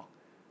that girl.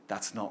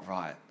 That's not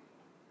right.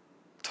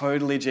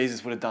 Totally,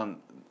 Jesus would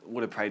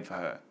have prayed for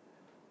her.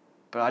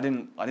 But I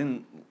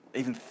didn't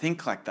even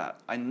think like that.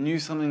 I knew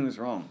something was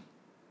wrong.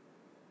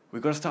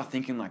 We've got to start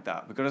thinking like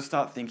that. We've got to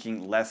start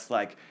thinking less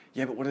like,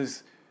 yeah, but what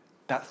does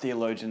that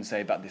theologian say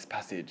about this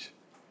passage?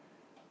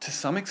 To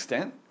some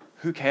extent,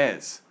 who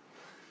cares?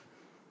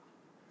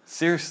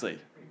 Seriously,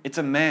 it's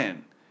a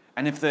man.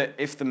 And if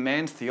the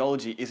man's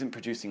theology isn't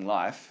producing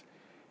life,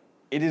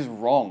 it is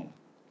wrong.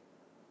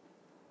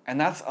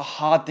 And that's a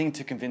hard thing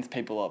to convince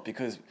people of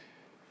because,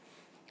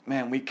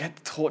 man, we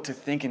get taught to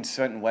think in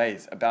certain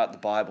ways about the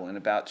Bible and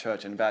about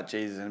church and about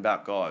Jesus and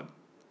about God.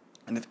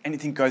 And if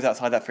anything goes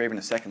outside that for even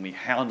a second, we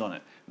hound on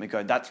it. And we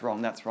go, that's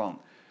wrong, that's wrong.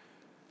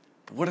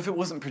 But what if it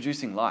wasn't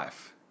producing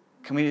life?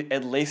 Can we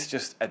at least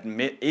just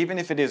admit, even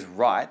if it is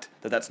right,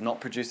 that that's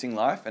not producing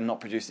life and not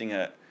producing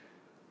a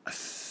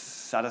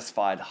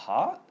satisfied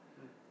heart?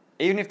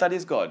 Even if that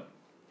is God,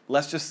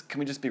 can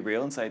we just be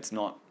real and say it's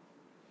not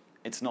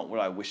what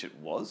I wish it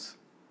was?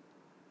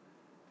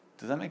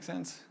 Does that make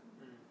sense?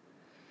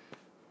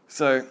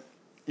 So,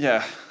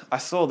 yeah, I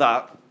saw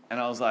that and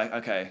I was like,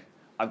 okay,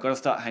 I've got to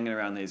start hanging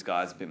around these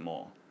guys a bit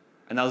more.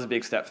 And that was a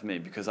big step for me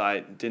because I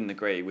didn't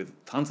agree with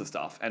tons of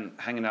stuff and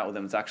hanging out with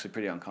them was actually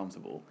pretty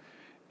uncomfortable.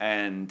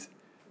 But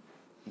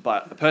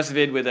I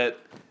persevered with it.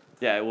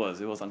 Yeah, it was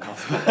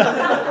uncomfortable.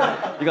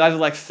 You guys were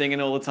like singing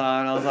all the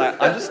time and I was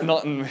like, I'm just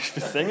not in the mood for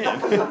singing.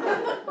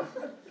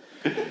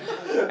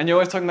 And you're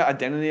always talking about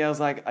identity. I was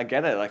like, I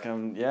get it. Like,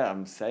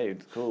 I'm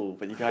saved. Cool.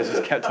 But you guys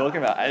just kept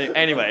talking about it.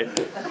 Anyway,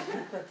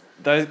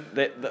 those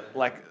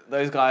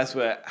guys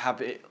were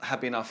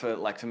happy enough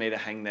for me to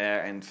hang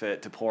there and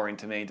to pour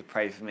into me, to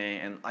pray for me.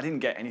 And I didn't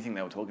get anything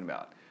they were talking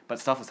about. But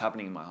stuff was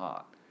happening in my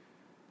heart.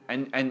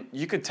 And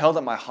you could tell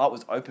that my heart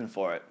was open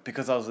for it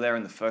because I was there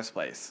in the first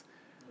place.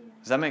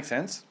 Does that make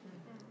sense?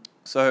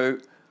 So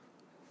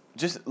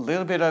just a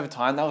little bit over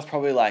time, that was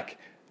probably like...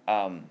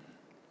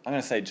 I'm going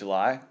to say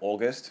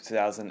August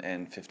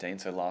 2015,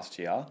 so last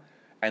year.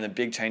 And the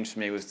big change for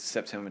me was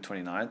September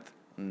 29th.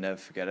 I'll never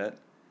forget it.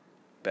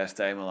 Best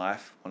day of my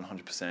life,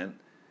 100%.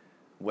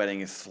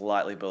 Wedding is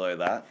slightly below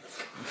that.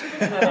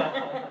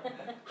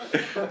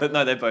 But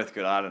no, they're both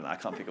good. I don't know. I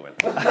can't pick a wedding.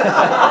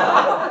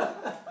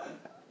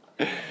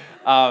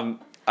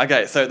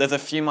 Okay, so there's a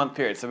few month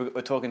period. So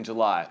we're talking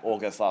July,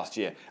 August last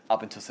year,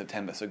 up until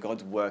September. So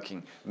God's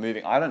working,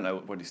 moving. I don't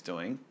know what he's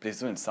doing, but he's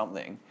doing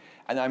something.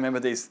 And I remember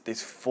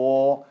these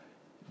 4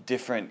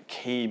 different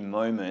key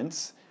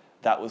moments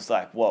that was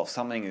like, whoa,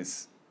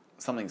 something's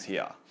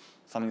here.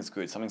 Something's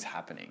good. Something's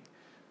happening.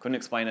 Couldn't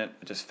explain it.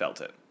 I just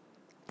felt it.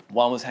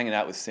 One was hanging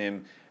out with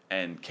Sim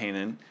and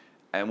Keenan.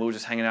 And we were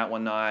just hanging out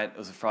one night. It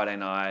was a Friday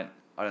night.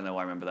 I don't know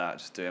why I remember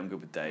that. I'm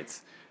good with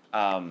dates.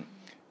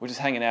 We're just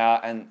hanging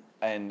out and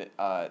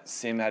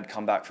Sim had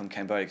come back from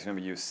Cambodia because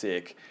remember you were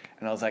sick.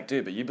 And I was like,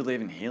 dude, but you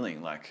believe in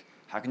healing. Like,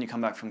 how can you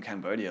come back from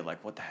Cambodia?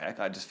 Like, what the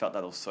heck? I just felt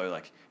that was so,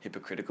 like,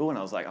 hypocritical. And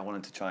I was like, I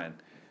wanted to try and,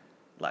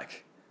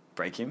 like,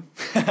 break him,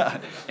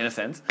 in a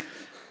sense.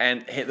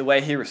 And the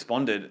way he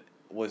responded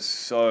was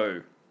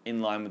so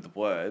in line with the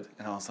word.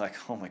 And I was like,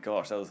 oh, my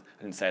gosh. I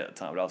didn't say it at the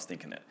time, but I was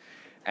thinking it.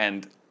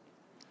 And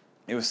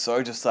it was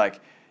so just like,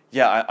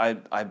 yeah,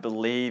 I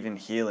believe in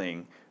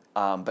healing.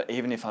 But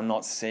even if I'm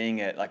not seeing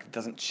it, like, it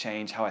doesn't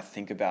change how I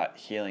think about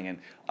healing. And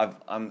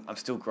I'm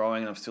still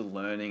growing and I'm still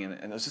learning.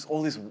 And there's just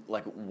all this,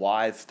 like,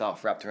 wise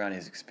stuff wrapped around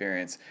his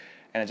experience.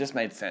 And it just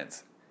made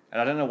sense.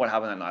 And I don't know what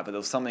happened that night, but there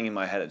was something in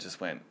my head that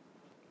just went,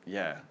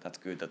 yeah, that's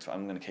good.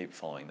 I'm going to keep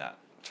following that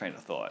train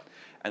of thought.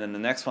 And then the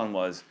next one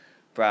was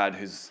Brad,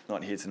 who's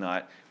not here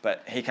tonight,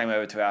 but he came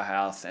over to our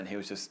house and he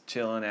was just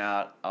chilling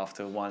out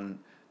after one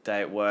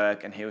day at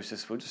work, and we were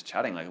just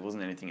chatting, like it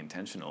wasn't anything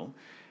intentional.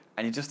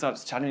 And he just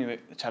starts chatting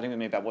with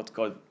me about what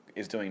God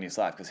is doing in his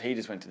life, because he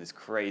just went to this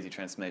crazy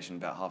transformation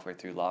about halfway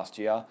through last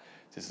year.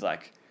 This is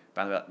like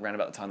around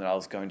about the time that I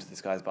was going to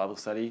this guy's Bible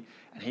study,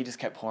 and he just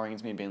kept pouring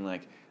into me, being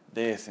like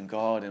this and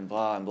God and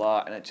blah and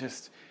blah,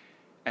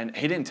 and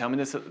he didn't tell me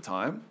this at the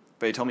time,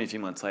 but he told me a few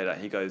months later.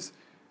 He goes,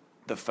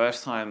 the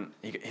first time,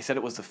 he said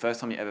it was the first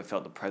time he ever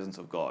felt the presence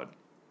of God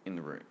in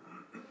the room.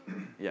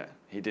 Yeah,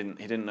 he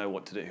didn't know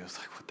what to do. He was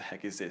like, what the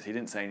heck is this? He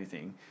didn't say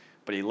anything,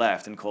 but he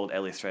left and called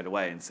Ellie straight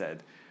away and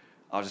said,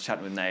 I was just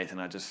chatting with Nate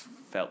and I just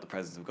felt the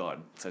presence of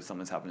God. So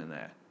something's happening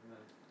there.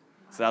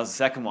 So that was the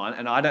second one.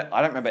 And I don't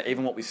remember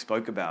even what we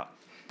spoke about,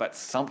 but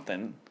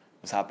something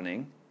was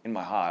happening in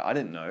my heart. I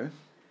didn't know.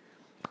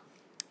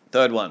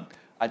 Third one,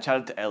 I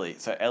chatted to Ellie.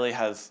 So Ellie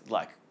has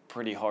like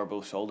pretty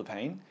horrible shoulder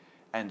pain,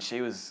 and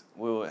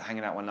we were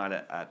hanging out one night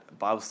at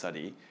Bible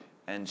study,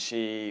 and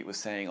she was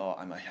saying, oh,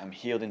 I'm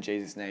healed in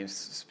Jesus' name,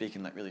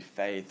 speaking like really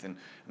faith and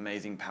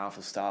amazing,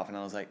 powerful stuff. And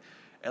I was like,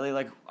 Ellie,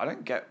 like, I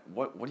don't get,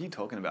 what are you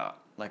talking about?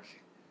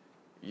 Like,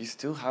 you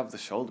still have the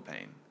shoulder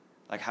pain.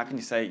 Like, how can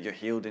you say you're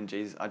healed in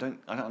Jesus? I don't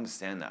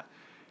understand that.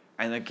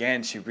 And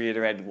again, she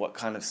reiterated what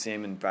kind of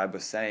Sim and Brad were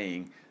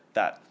saying,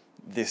 that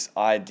the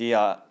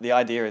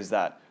idea is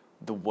that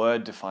the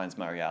word defines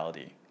my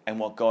reality, and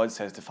what God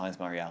says defines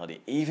my reality.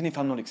 Even if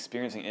I'm not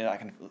experiencing it, I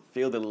can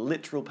feel the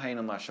literal pain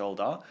on my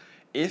shoulder.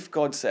 If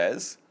God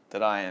says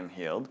that I am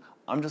healed,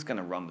 I'm just going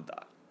to run with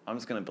that. I'm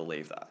just going to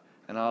believe that.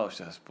 And I was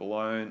just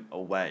blown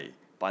away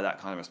by that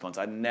kind of response.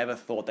 I never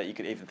thought that you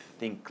could even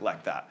think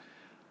like that.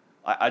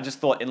 I just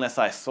thought unless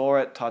I saw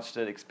it, touched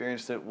it,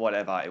 experienced it,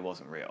 whatever, it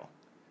wasn't real.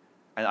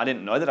 And I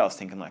didn't know that I was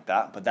thinking like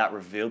that, but that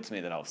revealed to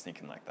me that I was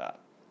thinking like that.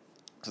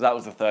 So that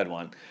was the third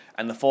one.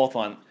 And the fourth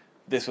one,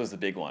 this was the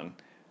big one.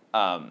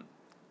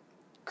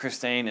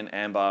 Christine and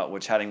Amber were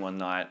chatting one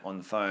night on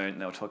the phone,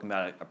 and they were talking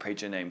about a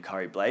preacher named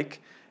Curry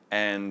Blake.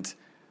 And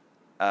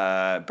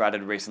Brad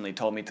had recently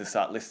told me to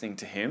start listening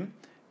to him.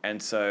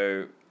 And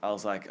so I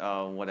was like,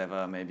 oh,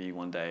 whatever, maybe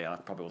one day. I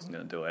probably wasn't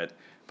going to do it,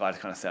 but I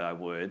kind of said I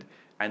would.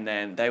 And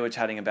then they were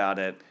chatting about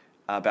him.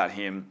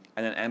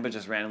 And then Amber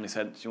just randomly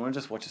said, do you want to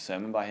just watch a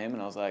sermon by him?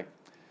 And I was like,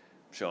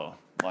 sure,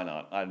 why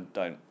not? I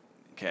don't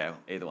care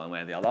either one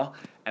way or the other.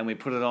 And we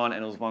put it on,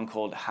 and it was one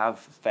called Have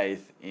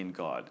Faith in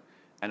God.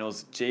 And it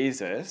was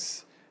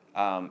Jesus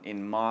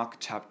in Mark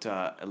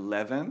chapter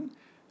 11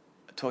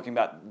 talking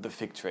about the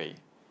fig tree.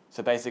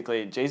 So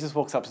basically, Jesus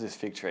walks up to this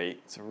fig tree.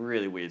 It's a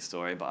really weird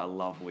story, but I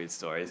love weird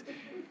stories.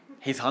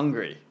 He's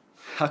hungry.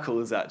 How cool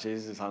is that?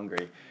 Jesus is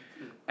hungry.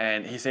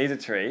 And he sees a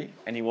tree,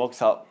 and he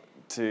walks up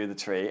to the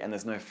tree, and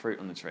there's no fruit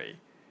on the tree.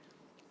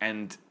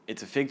 And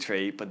it's a fig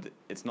tree, but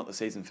it's not the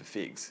season for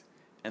figs.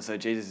 And so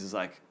Jesus is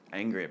like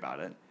angry about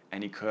it,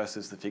 and he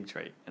curses the fig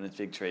tree, and the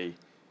fig tree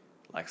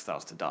like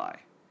starts to die.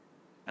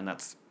 And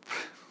that's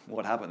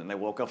what happened. And they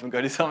walk off and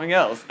go do something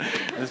else.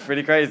 It's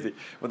pretty crazy.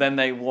 Well, then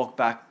they walk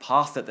back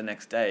past it the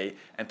next day,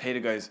 and Peter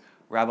goes,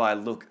 Rabbi,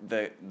 look,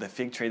 the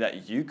fig tree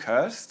that you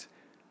cursed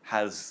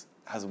has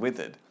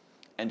withered.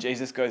 And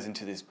Jesus goes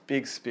into this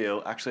big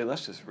spiel. Actually,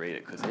 let's just read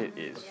it, because it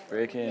is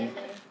freaking...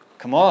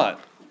 Come on.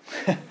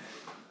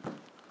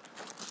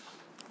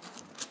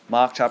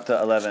 Mark chapter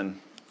 11.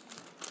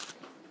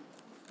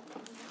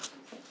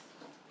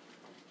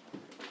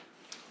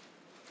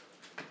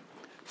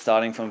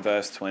 Starting from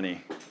verse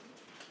 20.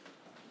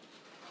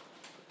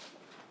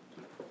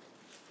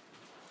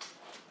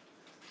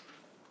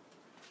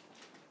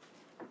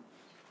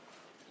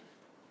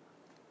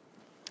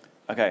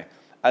 Okay.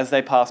 As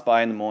they passed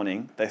by in the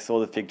morning, they saw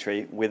the fig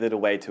tree withered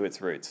away to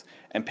its roots.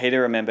 And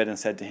Peter remembered and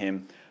said to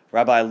him,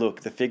 Rabbi,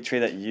 look, the fig tree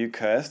that you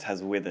cursed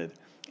has withered.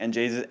 And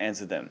Jesus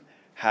answered them,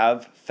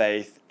 have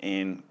faith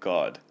in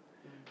God.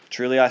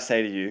 Truly I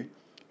say to you,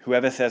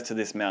 whoever says to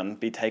this mountain,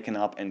 be taken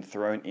up and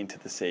thrown into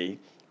the sea,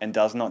 and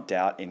does not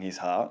doubt in his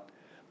heart,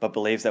 but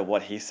believes that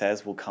what he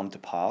says will come to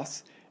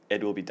pass,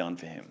 it will be done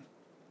for him.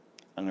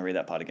 I'm going to read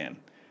that part again.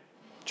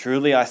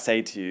 Truly I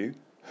say to you,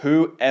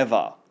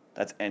 whoever,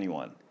 that's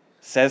anyone,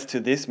 says to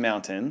this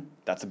mountain,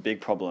 that's a big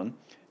problem,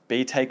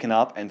 be taken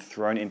up and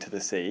thrown into the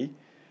sea,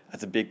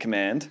 that's a big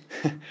command,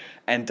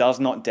 and does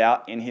not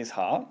doubt in his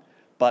heart,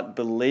 but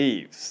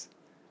believes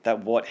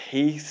that what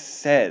he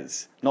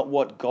says, not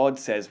what God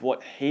says,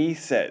 what he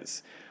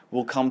says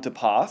will come to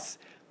pass,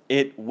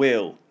 it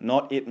will,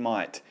 not it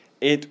might,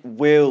 it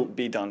will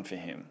be done for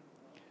him.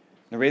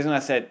 The reason I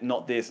said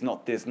not this,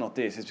 not this, not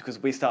this, is because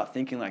we start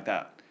thinking like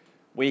that.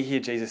 We hear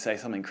Jesus say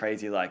something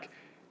crazy like,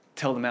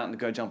 tell the mountain to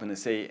go jump in the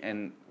sea,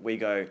 and we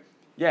go,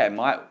 yeah, it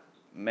might,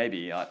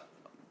 maybe,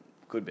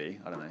 could be,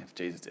 I don't know if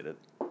Jesus did it.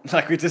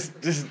 Like we just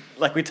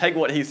like we take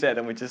what he said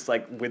and we just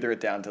like wither it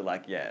down to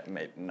like, yeah,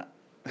 maybe, no.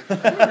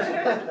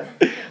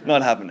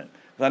 Not happening.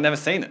 Because I've never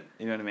seen it,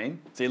 you know what I mean?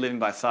 So you're living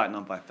by sight,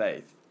 not by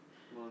faith.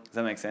 Does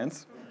that make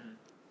sense?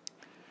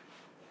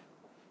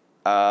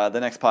 The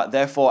next part,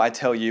 therefore I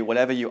tell you,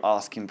 whatever you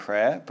ask in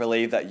prayer,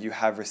 believe that you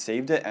have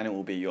received it and it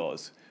will be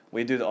yours.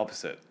 We do the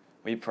opposite.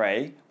 We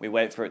pray, we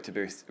wait for it to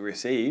be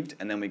received,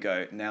 and then we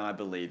go, now I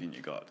believe in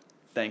you, God.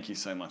 Thank you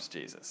so much,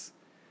 Jesus.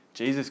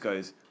 Jesus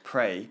goes,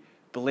 pray,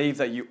 believe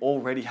that you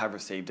already have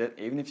received it,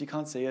 even if you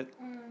can't see it,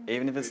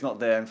 even if it's not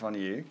there in front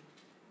of you,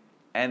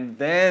 and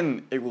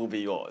then it will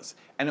be yours.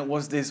 And it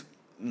was this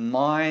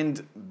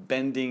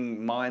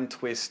mind-bending,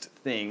 mind-twist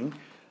thing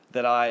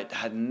that I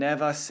had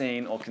never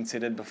seen or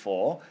considered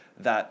before,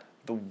 that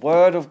the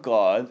Word of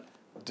God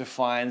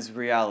defines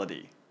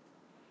reality.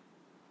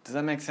 Does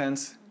that make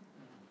sense?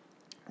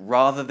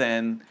 Rather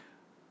than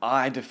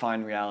I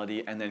define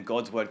reality and then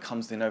God's Word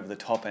comes in over the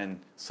top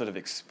and sort of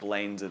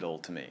explains it all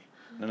to me.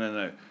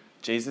 No.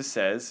 Jesus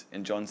says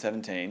in John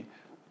 17,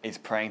 he's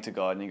praying to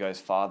God and he goes,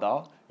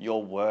 Father,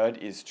 your Word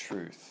is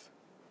truth.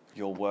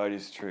 Your Word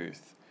is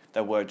truth.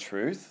 The word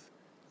truth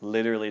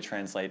literally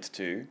translates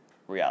to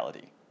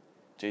reality.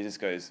 Jesus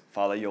goes,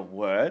 Father, your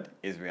Word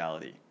is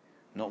reality,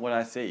 not what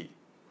I see.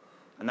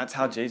 And that's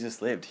how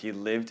Jesus lived. He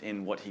lived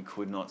in what he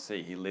could not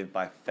see. He lived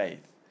by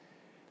faith.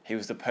 He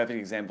was the perfect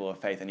example of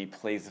faith, and he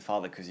pleased the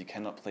Father because you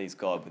cannot please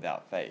God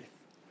without faith.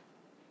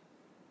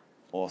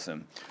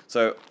 Awesome.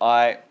 So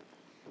I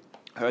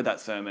heard that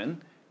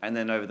sermon, and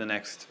then over the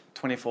next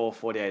 24,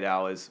 48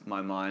 hours,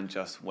 my mind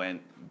just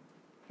went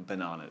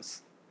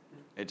bananas.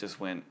 It just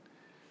went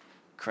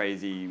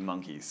crazy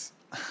monkeys.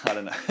 I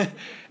don't know.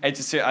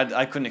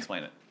 I couldn't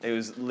explain it. It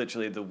was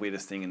literally the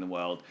weirdest thing in the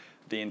world.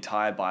 The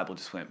entire Bible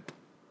just went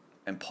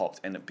and popped,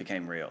 and it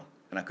became real.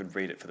 And I could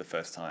read it for the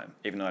first time,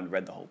 even though I'd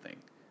read the whole thing.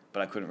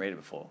 But I couldn't read it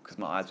before because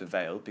my eyes were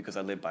veiled because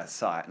I lived by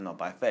sight and not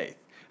by faith.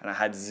 And I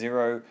had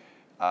zero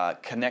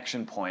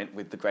connection point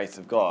with the grace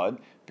of God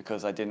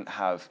because I didn't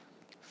have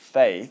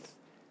faith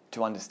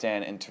to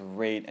understand and to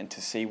read and to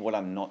see what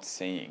I'm not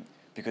seeing.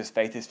 Because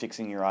faith is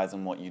fixing your eyes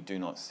on what you do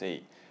not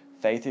see.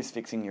 Faith is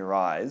fixing your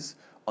eyes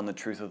on the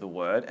truth of the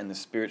Word and the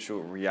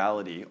spiritual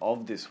reality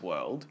of this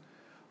world,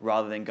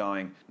 rather than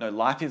going, no,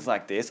 life is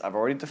like this, I've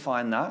already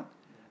defined that,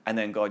 and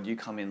then God, you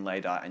come in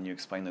later and you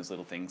explain those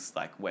little things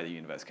like where the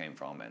universe came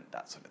from and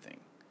that sort of thing.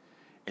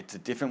 It's a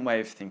different way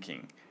of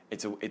thinking.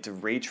 It's a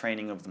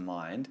retraining of the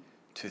mind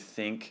to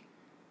think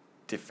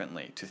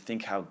differently, to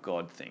think how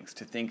God thinks,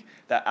 to think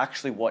that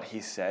actually what he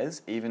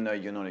says, even though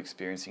you're not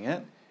experiencing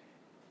it,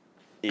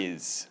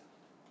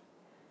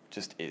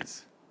 just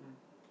is.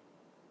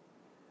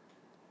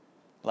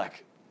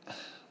 Like,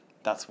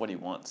 that's what he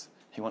wants.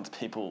 He wants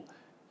people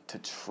to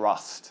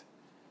trust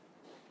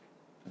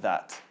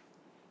that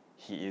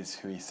he is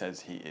who he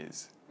says he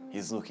is.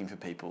 He's looking for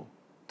people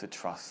to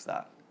trust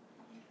that.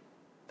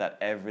 That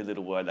every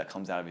little word that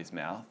comes out of his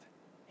mouth,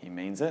 he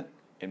means it.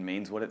 It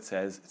means what it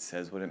says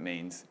what it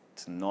means.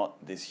 It's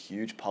not this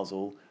huge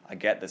puzzle. I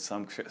get there's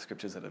some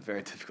scriptures that are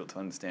very difficult to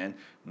understand.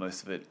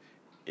 Most of it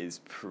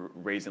is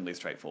reasonably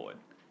straightforward.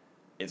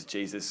 It's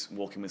Jesus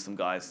walking with some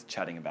guys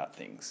chatting about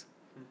things.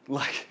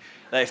 Like,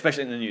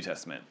 especially in the New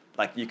Testament.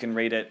 Like, you can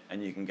read it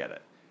and you can get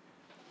it.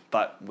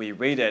 But we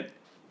read it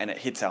and it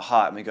hits our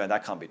heart and we go,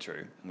 that can't be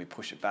true. And we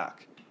push it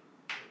back.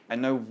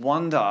 And no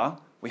wonder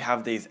we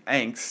have these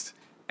angst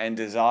and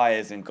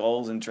desires and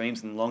goals and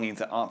dreams and longings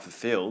that aren't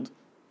fulfilled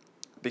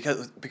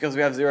because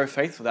we have zero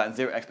faith for that and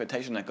zero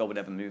expectation that God would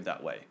ever move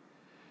that way.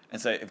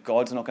 And so if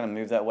God's not going to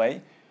move that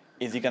way,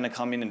 is he going to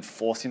come in and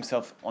force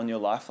himself on your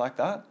life like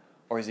that?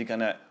 Or is he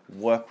going to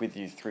work with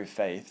you through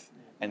faith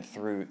and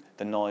through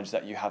the knowledge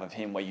that you have of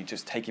him, where you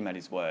just take him at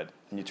his word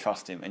and you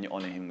trust him and you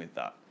honor him with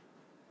that?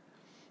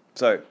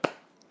 So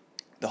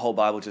the whole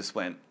Bible just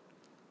went,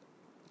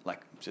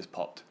 like, just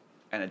popped.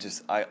 And it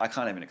just, I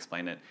can't even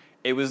explain it.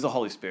 It was the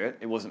Holy Spirit.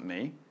 It wasn't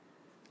me.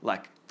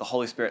 Like, the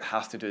Holy Spirit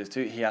has to do this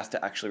too. He has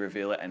to actually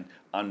reveal it and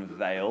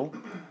unveil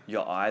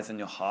your eyes and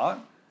your heart.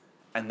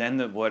 And then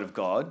the Word of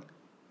God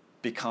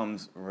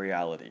becomes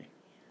reality.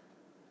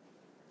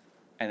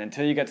 And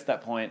until you get to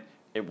that point,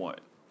 it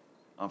won't,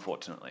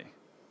 unfortunately.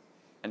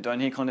 And don't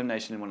hear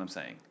condemnation in what I'm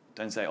saying.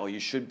 Don't say, oh, you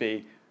should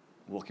be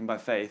walking by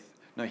faith.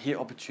 No, hear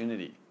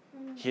opportunity.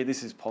 Hear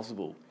this is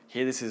possible.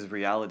 Hear this is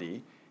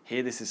reality.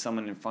 Hear this is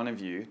someone in front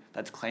of you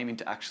that's claiming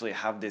to actually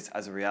have this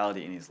as a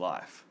reality in his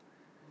life.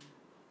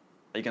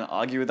 Are you going to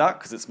argue with that?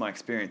 Because it's my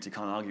experience. You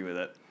can't argue with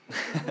it.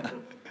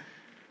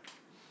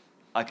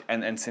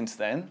 And since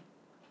then,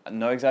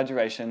 no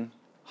exaggeration,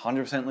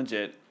 100%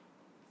 legit,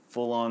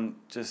 full on,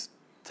 just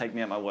take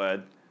me at my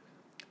word.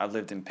 I've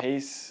lived in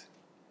peace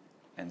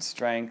and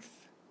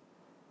strength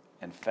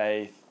and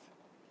faith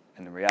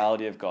and the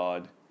reality of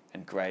God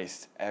and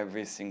grace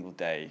every single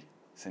day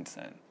since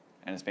then.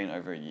 And it's been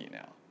over a year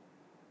now.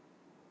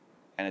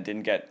 And it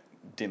didn't get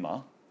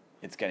dimmer,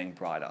 it's getting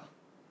brighter.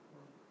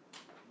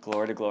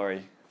 Glory to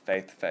glory,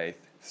 faith to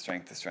faith,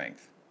 strength to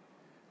strength.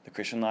 The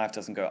Christian life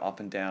doesn't go up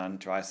and down,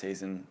 dry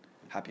season,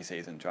 happy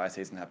season, dry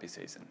season, happy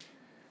season.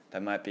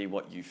 That might be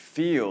what you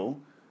feel,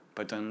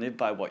 but don't live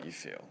by what you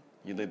feel.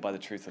 You live by the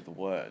truth of the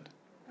Word.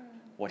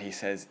 What he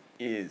says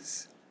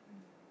is.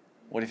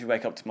 What if you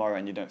wake up tomorrow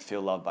and you don't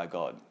feel loved by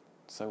God?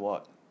 So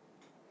what?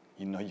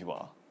 You know you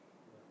are.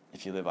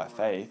 If you live by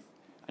faith,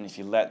 and if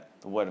you let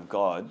the Word of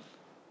God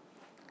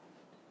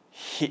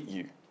hit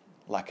you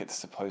like it's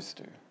supposed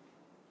to.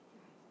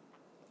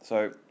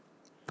 So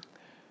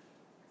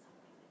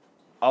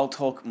I'll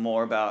talk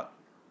more about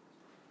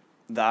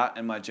that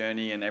and my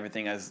journey and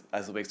everything as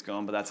the weeks go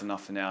on, but that's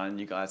enough for now, and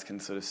you guys can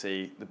sort of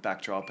see the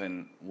backdrop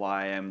and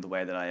why I am the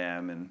way that I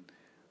am, and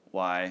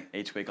why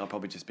each week I'll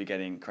probably just be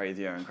getting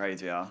crazier and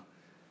crazier.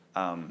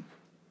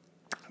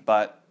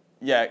 But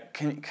yeah,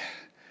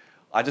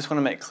 I just want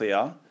to make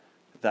clear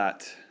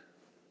that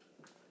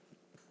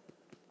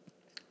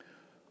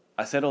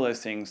I said all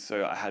those things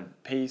so I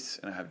had peace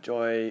and I have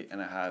joy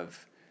and I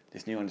have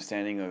this new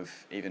understanding of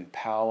even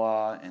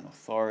power and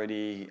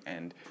authority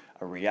and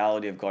a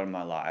reality of God in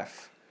my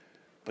life.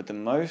 But the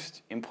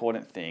most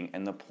important thing,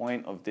 and the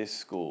point of this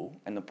school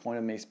and the point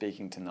of me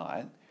speaking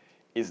tonight,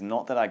 is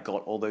not that I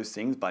got all those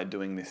things by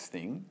doing this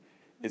thing,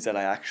 is that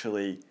I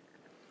actually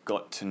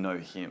got to know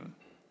Him.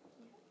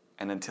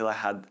 And until I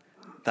had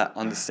that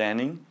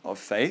understanding of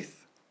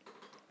faith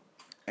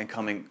and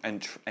coming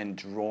and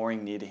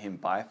drawing near to Him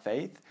by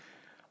faith,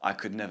 I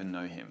could never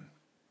know Him.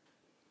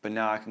 But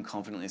now I can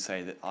confidently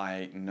say that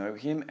I know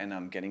Him, and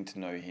I'm getting to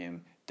know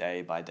Him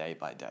day by day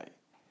by day.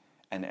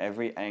 And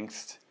every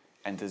angst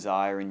and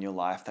desire in your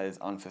life that is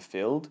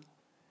unfulfilled,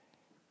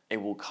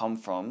 it will come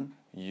from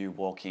you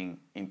walking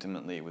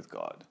intimately with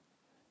God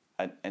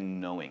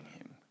and knowing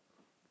Him.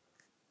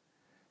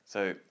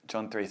 So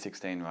John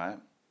 3:16, right?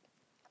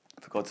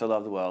 For God so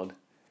loved the world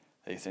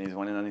that He sent His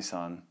one and only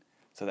Son,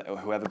 so that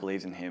whoever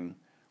believes in Him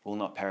will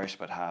not perish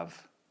but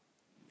have...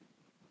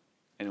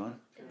 Anyone?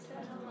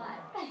 Eternal life.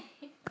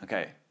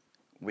 Okay,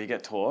 we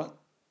get taught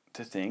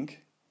to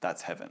think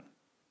that's heaven.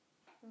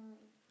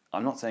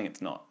 I'm not saying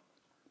it's not,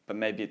 but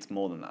maybe it's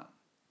more than that.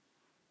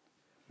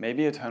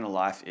 Maybe eternal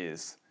life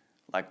is,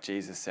 like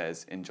Jesus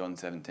says in John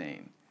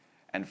 17,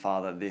 and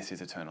Father, this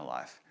is eternal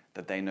life,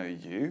 that they know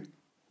you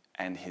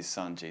and His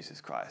Son,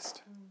 Jesus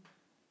Christ.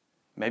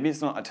 Maybe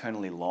it's not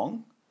eternally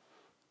long,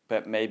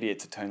 but maybe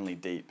it's eternally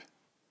deep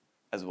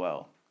as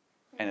well,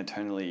 and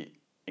eternally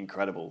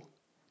incredible,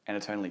 and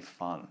eternally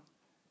fun.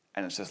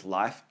 And it's just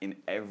life in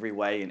every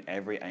way, in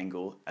every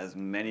angle, as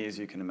many as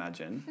you can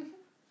imagine.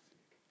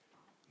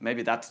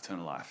 Maybe that's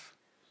eternal life.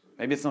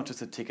 Maybe it's not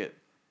just a ticket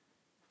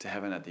to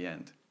heaven at the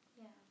end,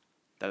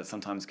 that it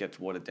sometimes gets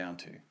watered down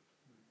to.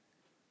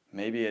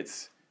 Maybe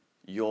it's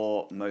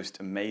your most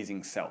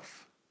amazing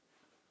self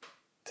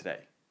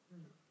today.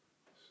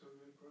 So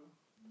good, bro.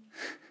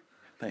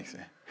 Thanks,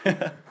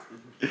 man.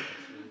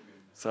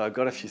 So I've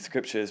got a few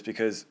scriptures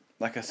because,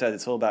 like I said,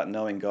 it's all about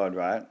knowing God,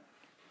 right?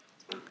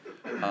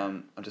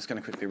 I'm just going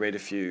to quickly read a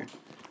few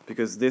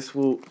because this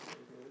will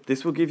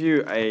give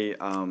you a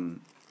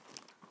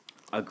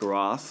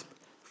grasp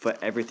for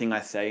everything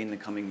I say in the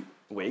coming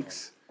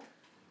weeks,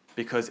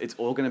 because it's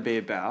all going to be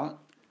about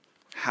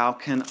how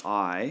can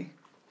I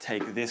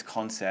take this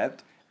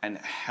concept and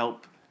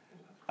help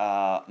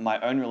my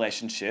own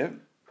relationship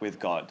with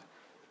God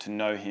to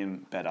know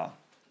Him better.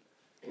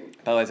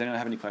 By the way, does anyone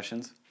have any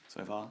questions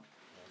so far?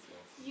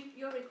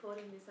 You're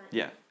recording this, aren't you?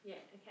 Yeah. Yeah,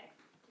 okay.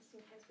 Just in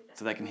case we don't...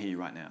 So they can hear you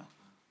right now.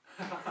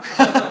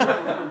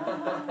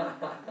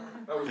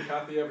 That was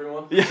Kathy,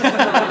 everyone.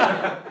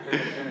 Yeah.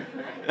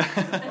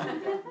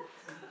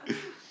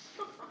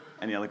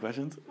 Any other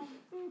questions?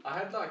 I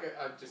had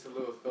just a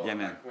little thought. Yeah,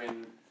 man. Like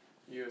when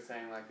you were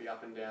saying like the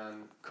up and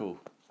down, Cool.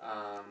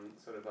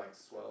 sort of like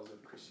swells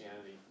of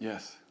Christianity,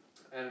 Yes.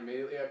 and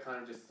immediately I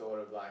kind of just thought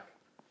of like,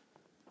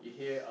 you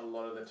hear a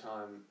lot of the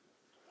time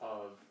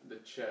of the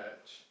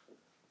church,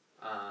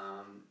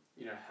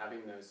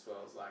 having those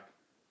swells, like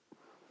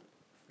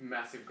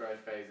massive growth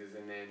phases,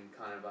 and then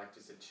kind of like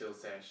just a chill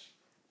sesh,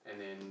 and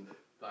then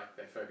like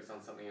they focus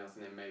on something else,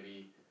 and then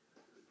maybe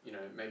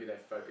they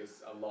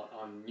focus a lot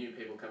on new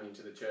people coming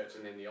into the church,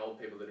 and then the old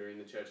people that are in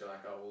the church are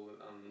like, oh, well,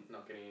 I'm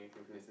not getting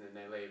anything from this, and then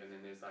they leave, and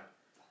then there's like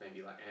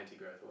maybe like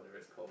anti-growth or whatever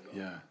it's called.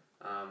 Yeah.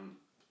 I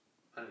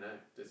don't know,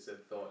 just a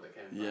thought that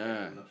came from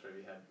Yeah. I'm not sure if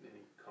you had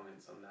any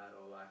comments on that,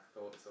 or like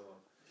thoughts, or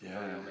Yeah.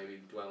 or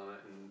maybe dwell on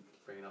it and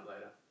bring it up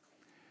later.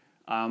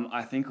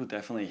 I think we'll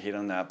definitely hit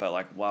on that, but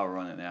like while we're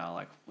on it now,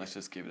 like let's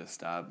just give it a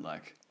stab,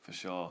 like for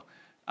sure.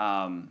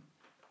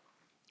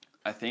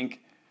 I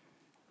think,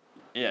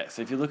 yeah,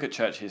 so if you look at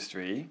church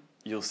history,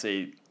 you'll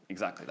see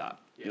exactly that.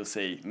 Yeah. You'll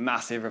see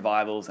massive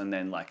revivals and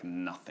then like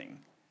nothing.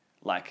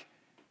 Like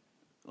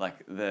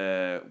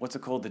the, what's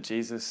it called? The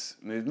Jesus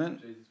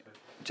movement?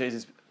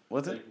 Jesus,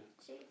 what's it?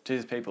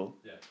 Jesus People?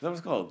 Yeah. Is that what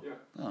it's called? Yeah.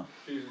 Oh,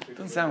 Jesus People.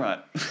 doesn't sound right.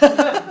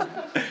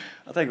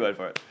 I'll take your word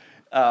for it.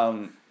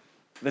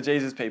 The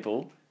Jesus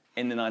People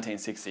in the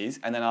 1960s,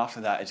 and then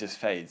after that it just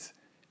fades.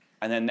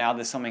 And then now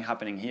there's something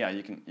happening here.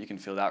 You can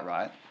feel that,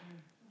 right?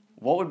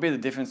 What would be the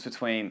difference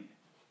between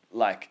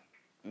like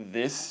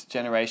this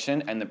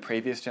generation and the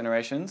previous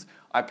generations?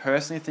 I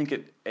personally think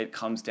it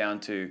comes down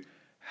to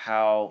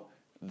how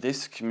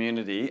this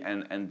community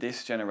and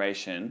this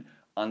generation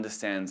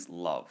understands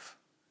love.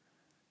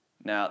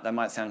 Now, that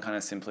might sound kind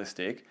of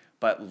simplistic,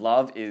 but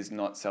love is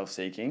not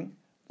self-seeking.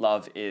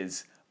 Love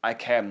is, I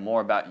care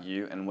more about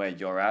you and where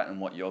you're at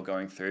and what you're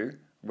going through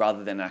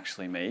rather than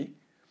actually me.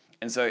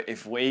 And so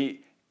if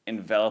we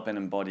envelop and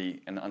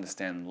embody and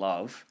understand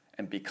love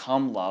and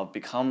become love,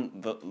 become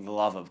the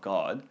love of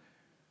God,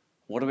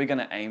 what are we going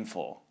to aim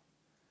for?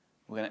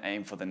 We're going to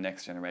aim for the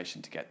next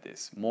generation to get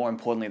this, more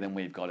importantly than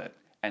we've got it.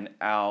 And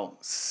our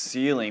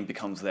ceiling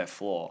becomes their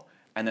floor.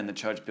 And then the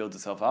church builds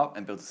itself up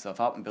and builds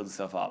itself up and builds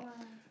itself up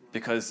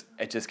because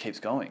it just keeps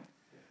going.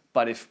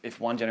 But if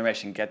one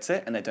generation gets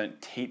it and they don't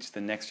teach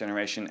the next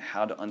generation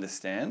how to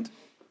understand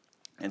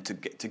and to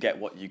get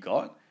what you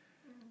got,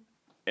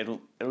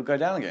 it'll go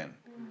down again.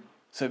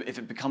 So if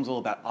it becomes all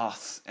about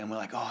us and we're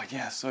like, oh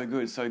yeah, so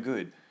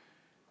good,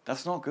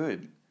 that's not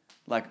good.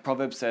 Like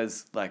Proverbs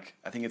says, like,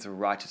 I think it's a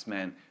righteous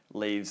man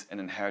leaves an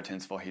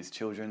inheritance for his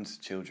children's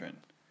children.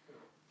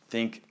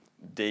 Think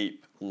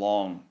deep,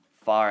 long,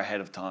 far ahead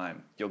of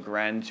time. Your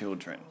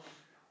grandchildren.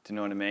 Do you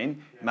know what I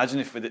mean? Yeah. Imagine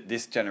if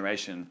this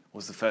generation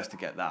was the first to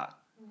get that.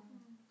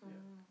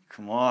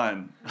 Come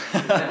on.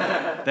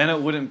 Then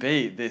it wouldn't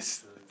be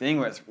this thing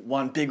where it's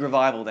one big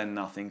revival, then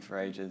nothing for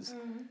ages.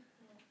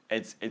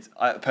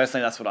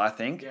 Personally, that's what I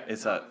think. Yeah,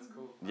 it's that's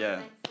cool.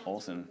 Yeah,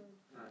 awesome.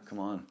 Come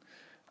on.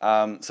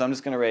 So I'm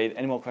just going to read.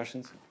 Any more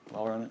questions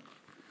while we're on it?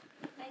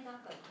 Hey, I've got a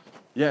question.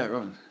 Yeah,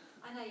 Robin.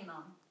 I know your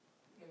mum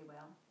really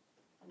well.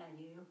 I know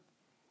you.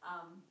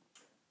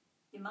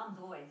 Your mum's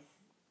always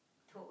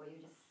taught what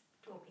you're just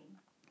talking.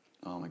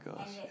 Oh my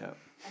gosh, and yet, yeah.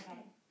 Okay,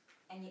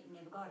 and yet you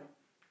never got it.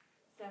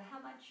 So how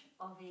much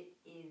of it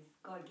is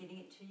God giving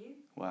it to you?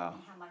 Wow.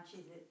 And how much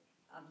is it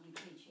of you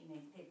teaching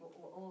these people,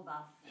 or all of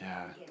us,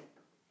 Yeah. to get it?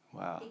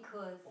 Wow.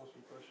 Because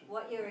Awesome question.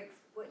 what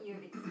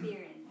you've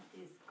experienced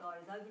is God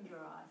has opened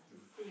your eyes to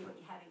see what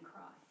you have in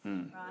Christ,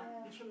 right?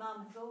 Yeah. Which your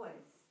mum has always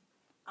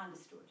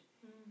understood,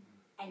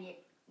 and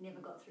yet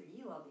never got through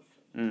you,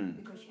 obviously,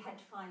 because you had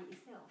to find it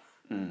yourself.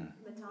 The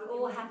We timing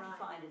all wasn't have to right.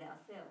 find it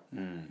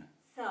ourselves.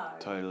 So,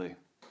 Totally.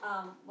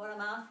 what I'm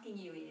asking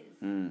you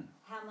is,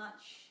 how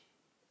much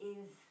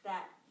is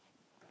that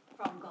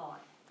from God?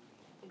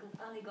 Because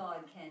only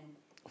God can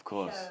Of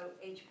course. show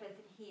each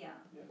person here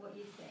what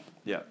you see,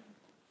 Yeah.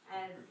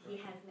 as He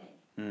has me.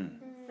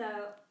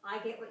 So I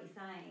get what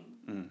you're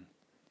saying,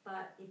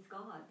 but it's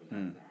God that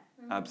does that.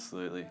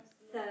 Absolutely.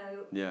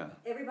 So Yeah.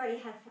 everybody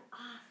has to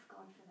ask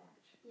God for that.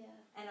 Yeah.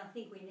 And I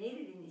think we need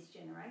it in this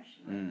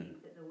generation. I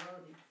think that the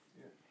world is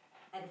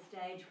at a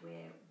stage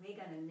where we're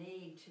going to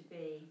need to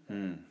be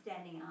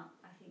standing up.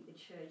 I think the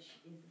church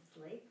is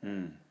asleep.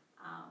 And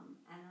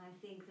I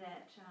think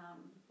that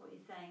what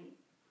you're saying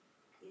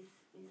is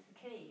the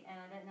key. And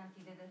I don't know if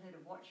you've ever heard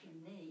of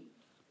Watchman Nee.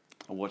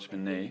 A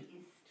Watchman But Nee. He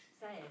is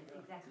saying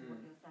exactly what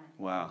you're saying.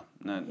 Wow.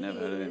 No, never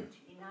heard of him. He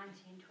lived in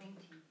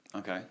 1920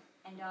 Okay.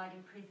 and died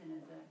in prison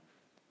as a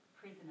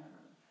prisoner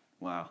of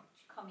Wow.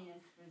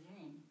 communist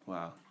regime.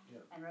 Wow.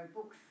 And wrote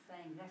books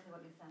saying exactly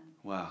what you're saying.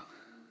 Wow.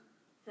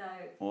 So,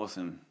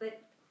 Awesome.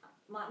 but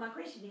my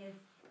question is,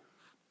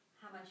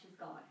 how much is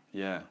God?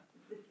 Yeah.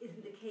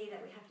 Isn't the key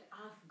that we have to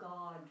ask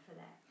God for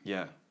that?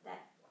 Yeah.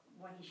 That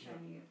what He's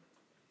shown you.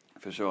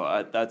 For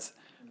sure. That's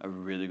a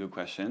really good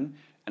question.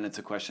 And it's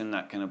a question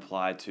that can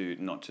apply to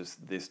not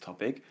just this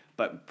topic,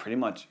 but pretty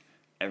much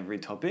every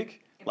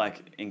topic,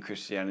 like in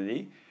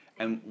Christianity.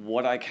 And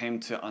what I came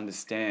to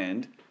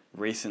understand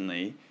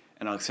recently,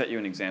 and I'll set you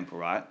an example,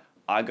 right?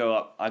 I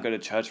go to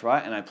church,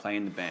 right, and I play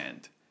in the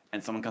band.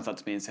 And someone comes up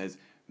to me and says,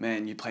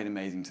 man, you played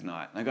amazing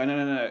tonight. And I go,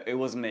 no, it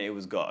wasn't me, it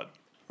was God,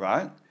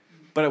 right?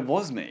 But it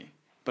was me,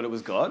 but it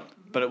was God.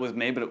 But it was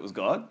me, but it was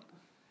God.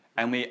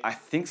 And I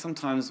think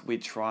sometimes we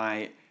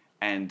try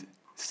and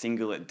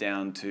single it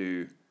down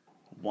to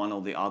one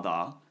or the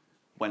other,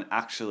 when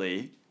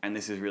actually, and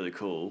this is really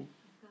cool,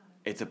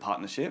 it's a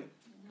partnership.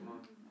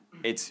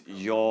 It's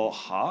your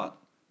heart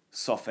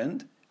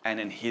softened and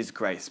then His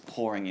grace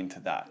pouring into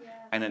that. Yeah.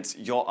 And it's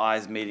your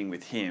eyes meeting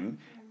with Him.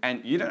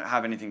 And you don't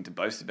have anything to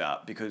boast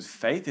about, because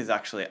faith is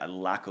actually a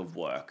lack of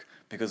work.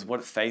 Because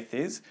what faith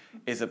is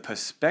a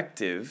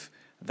perspective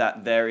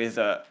that there is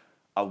a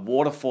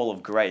waterfall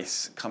of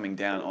grace coming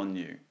down on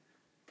you.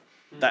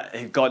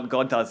 That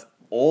God does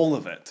all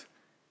of it,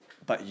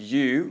 but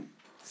you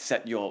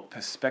set your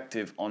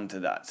perspective onto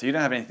that. So you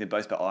don't have anything to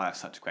boast about, I have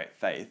such great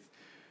faith.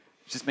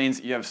 It just means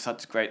you have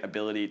such great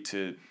ability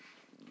to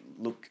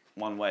look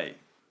one way.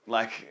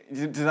 Like,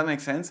 does that make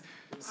sense?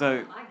 So I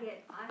understand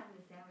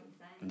what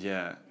you're saying.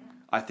 Yeah.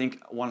 I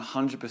think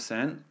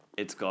 100%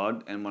 it's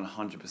God and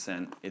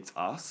 100% it's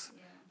us.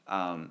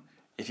 Yeah.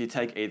 If you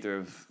take either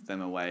of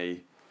them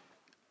away,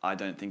 I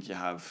don't think you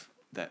have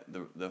the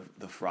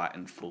right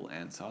and full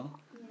answer.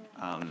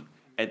 Yeah.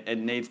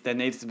 There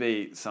needs to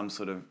be some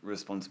sort of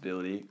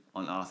responsibility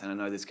on us, and I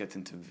know this gets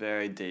into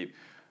very deep,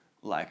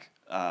 like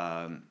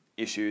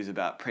issues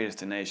about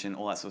predestination,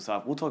 all that sort of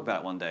stuff. We'll talk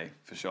about it one day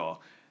for sure.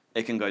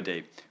 It can go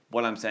deep.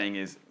 What I'm saying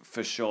is,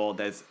 for sure,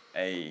 there's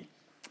a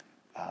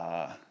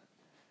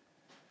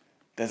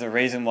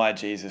reason why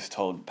Jesus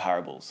told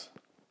parables.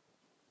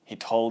 He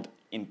told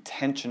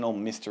intentional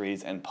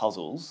mysteries and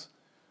puzzles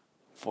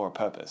for a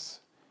purpose.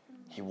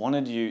 He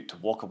wanted you to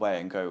walk away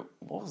and go,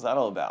 what was that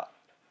all about?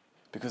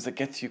 Because it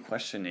gets you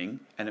questioning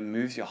and it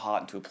moves your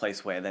heart into a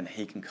place where then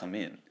He can come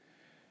in.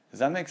 Does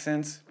that make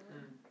sense?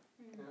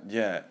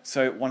 Yeah.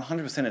 So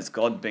 100% it's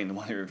God being the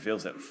one who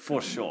reveals it,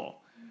 for sure.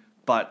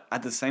 But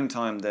at the same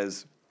time,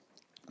 there's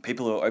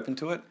people who are open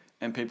to it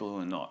and people who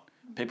are not.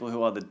 People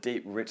who are the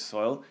deep, rich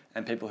soil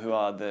and people who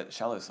are the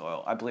shallow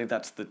soil. I believe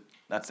that's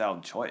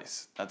our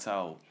choice. That's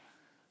our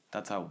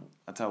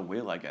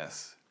will, I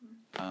guess.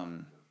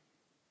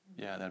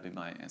 Yeah, that'd be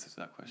my answer to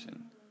that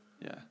question.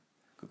 Yeah,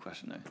 good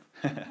question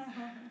though.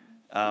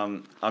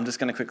 I'm just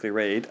going to quickly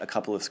read a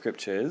couple of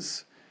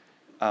scriptures.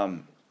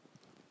 So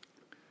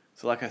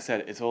like I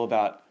said, it's all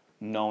about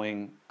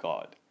knowing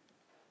God.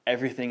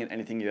 Everything and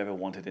anything you ever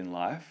wanted in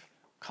life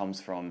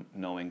comes from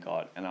knowing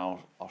God. And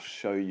I'll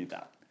show you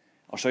that.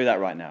 I'll show you that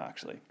right now,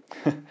 actually.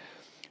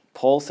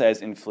 Paul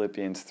says in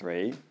Philippians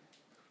 3,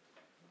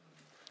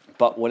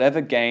 but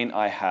whatever gain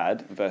I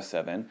had, verse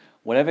 7,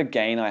 whatever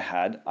gain I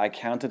had, I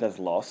counted as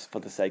loss for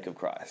the sake of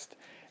Christ.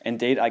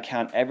 Indeed, I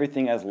count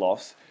everything as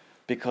loss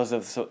because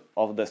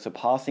of the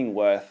surpassing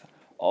worth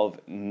of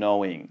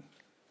knowing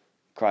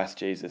Christ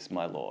Jesus,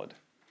 my Lord.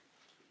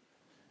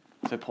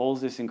 So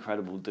Paul's this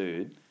incredible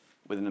dude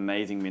with an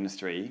amazing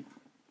ministry,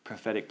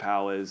 prophetic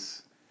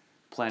powers,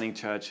 planning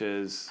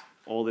churches,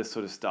 all this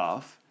sort of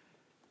stuff.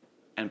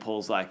 And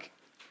Paul's like,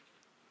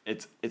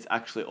 it's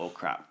actually all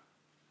crap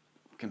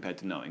compared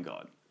to knowing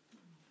God.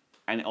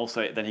 And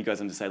also, then he goes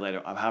on to say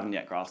later, I haven't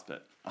yet grasped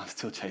it. I'm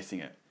still chasing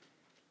it.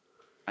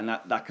 And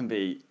that can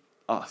be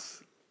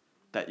us.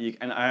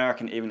 And I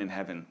reckon even in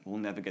heaven, we'll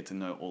never get to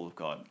know all of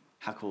God.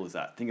 How cool is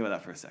that? Think about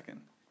that for a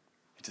second.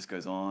 It just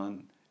goes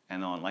on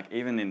and on. Like,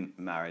 even in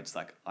marriage,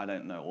 like, I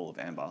don't know all of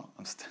Amber.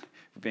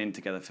 We've been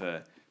together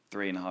for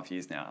 3.5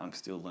 years now. I'm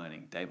still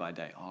learning day by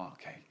day. Oh,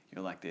 okay,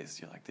 you're like this,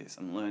 you're like this.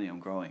 I'm learning, I'm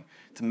growing.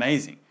 It's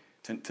amazing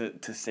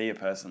to see a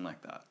person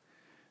like that.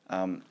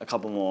 A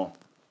couple more.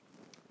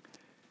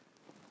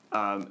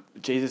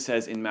 Jesus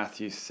says in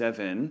Matthew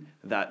 7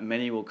 that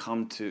many will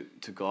come to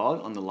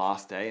God on the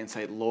last day and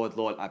say, Lord,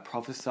 Lord, I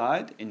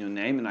prophesied in your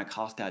name and I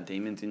cast out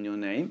demons in your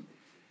name.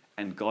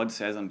 And God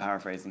says, I'm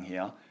paraphrasing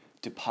here,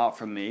 depart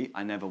from me,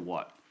 I never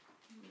what?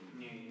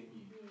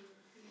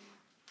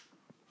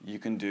 You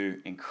can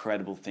do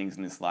incredible things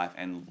in this life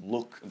and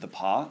look the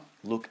part,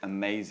 look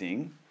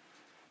amazing,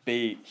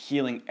 be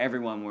healing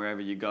everyone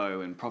wherever you go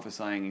and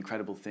prophesying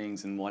incredible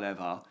things and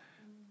whatever.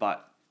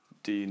 But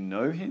do you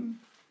know him?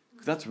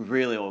 Because that's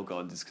really all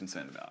God is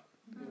concerned about.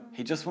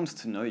 He just wants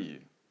to know you.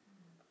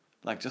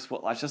 Just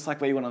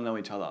like where you want to know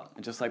each other.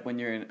 And just like when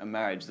you're in a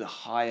marriage, the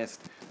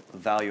highest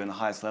value and the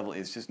highest level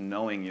is just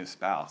knowing your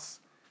spouse.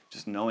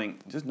 Just knowing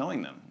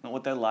them, not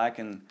what they're like,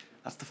 and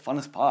that's the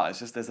funnest part. It's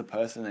just there's a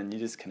person and you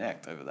just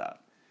connect over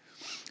that.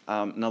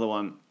 Another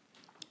one,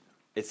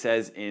 it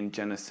says in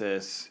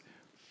Genesis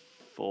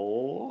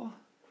 4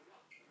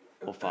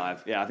 or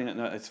 5. Yeah, I think,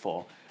 no, it's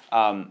 4.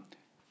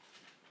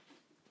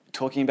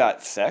 Talking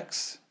about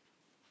sex,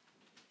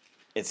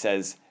 it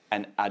says,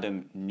 and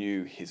Adam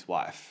knew his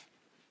wife,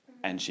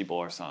 and she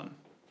bore a son.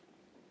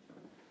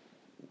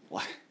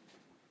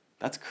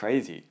 That's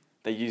crazy.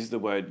 They use the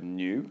word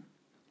knew.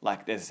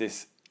 Like, there's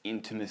this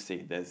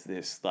intimacy. There's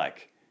this,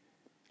 like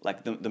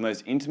the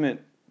most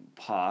intimate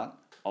part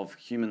of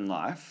human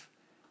life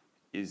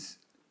is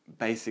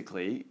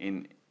basically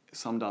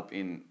summed up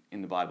in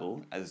the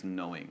Bible as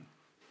knowing.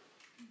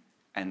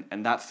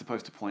 And that's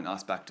supposed to point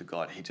us back to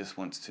God. He just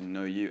wants to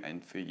know you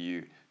and for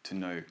you to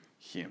know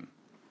him.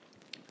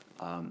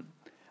 And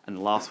the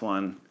last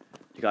one,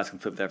 you guys can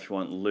flip there if you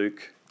want,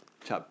 Luke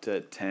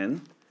chapter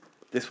 10.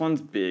 This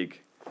one's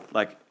big.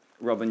 Like,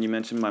 Robin, you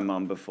mentioned my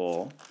mum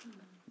before.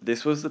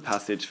 This was the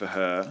passage for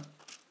her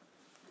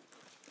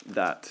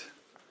that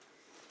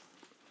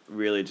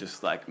really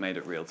just made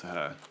it real to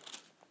her.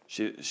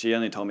 She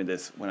only told me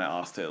this when I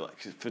asked her.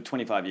 For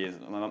 25 years,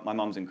 my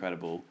mum's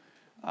incredible.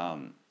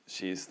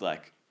 She's I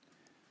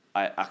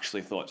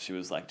actually thought she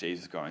was like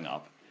Jesus growing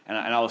up. And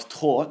I was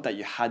taught that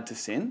you had to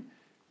sin,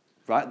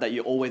 right? That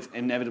you're always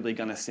inevitably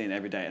going to sin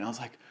every day. And I was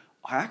like,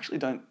 I actually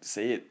don't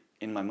see it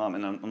in my mum.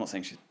 And I'm not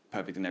saying she's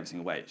perfect in every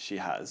single way. She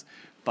has.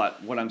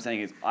 But what I'm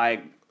saying is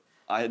I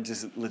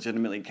just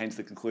legitimately came to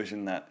the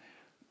conclusion that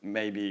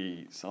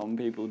maybe some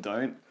people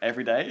don't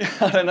every day.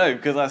 I don't know,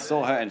 because I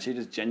saw her and she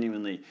just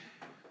genuinely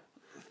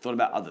thought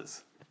about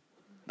others.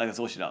 That's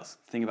all she does.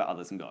 Think about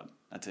others and God.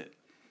 That's it.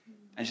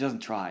 And she doesn't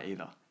try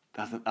either.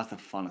 That's the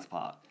funnest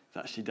part.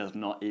 That she does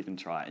not even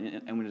try.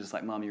 And we're just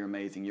like, Mom, you're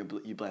amazing. You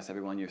bless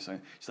everyone. You're so...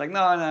 She's like,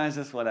 no, it's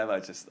just whatever.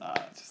 It's just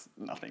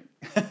nothing.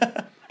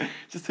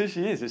 Just who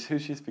she is. Just who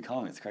she's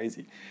become. It's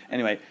crazy.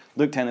 Anyway,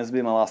 Luke 10, this will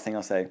be my last thing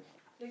I'll say.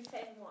 Luke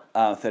 10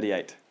 what?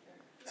 38.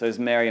 So it's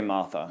Mary and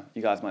Martha.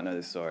 You guys might know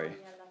this story.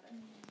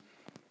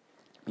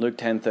 Luke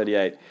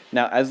 10:38.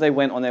 Now, as they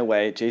went on their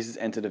way, Jesus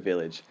entered a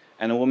village,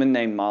 and a woman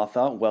named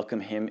Martha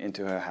welcomed him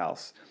into her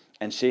house.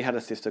 And she had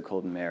a sister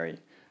called Mary,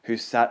 who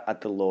sat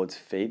at the Lord's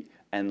feet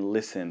and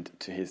listened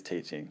to his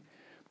teaching.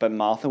 But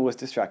Martha was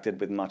distracted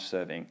with much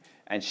serving,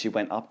 and she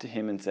went up to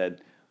him and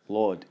said,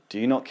 Lord, do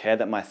you not care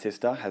that my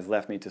sister has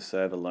left me to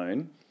serve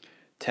alone?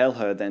 Tell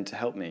her then to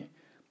help me.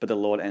 But the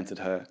Lord answered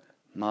her,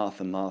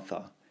 Martha,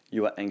 Martha,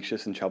 you are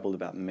anxious and troubled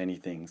about many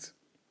things,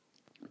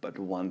 but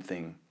one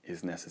thing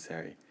is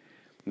necessary.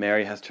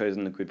 Mary has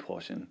chosen the good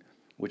portion,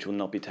 which will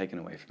not be taken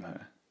away from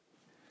her.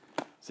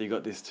 So you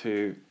got these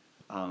two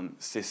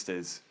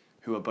sisters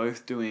who are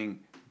both doing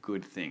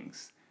good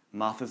things.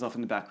 Martha's off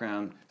in the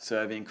background,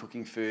 serving,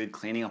 cooking food,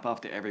 cleaning up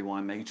after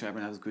everyone, making sure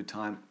everyone has a good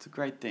time. It's a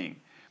great thing.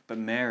 But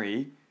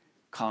Mary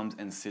comes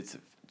and sits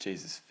at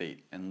Jesus'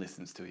 feet and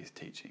listens to his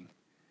teaching.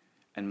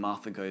 And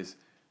Martha goes,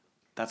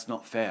 that's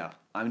not fair.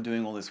 I'm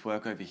doing all this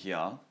work over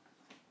here.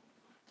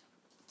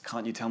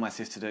 Can't you tell my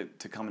sister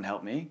to come and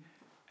help me?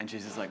 And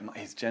Jesus is like,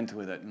 he's gentle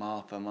with it.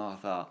 Martha,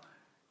 Martha,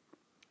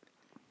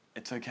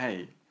 it's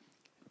okay.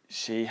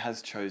 She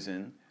has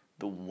chosen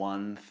the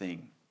one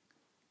thing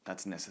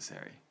that's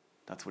necessary.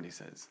 That's what he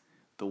says.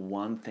 The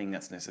one thing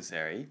that's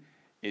necessary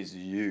is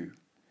you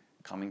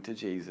coming to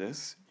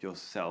Jesus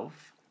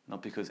yourself,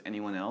 not because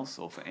anyone else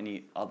or for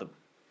any other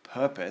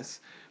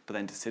purpose, but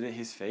then to sit at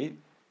his feet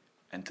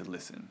and to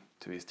listen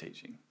to his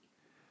teaching.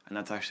 And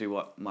that's actually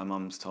what my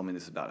mum's told me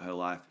this about her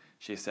life.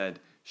 She said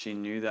she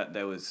knew that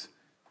there was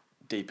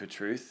deeper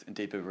truth and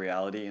deeper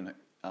reality in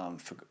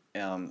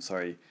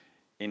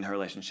her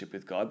relationship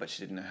with God, but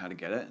she didn't know how to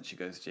get it. And she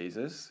goes,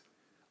 Jesus,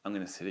 I'm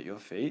going to sit at your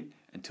feet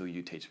until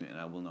you teach me, and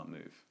I will not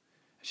move.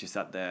 She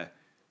sat there.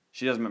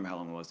 She doesn't remember how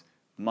long it was.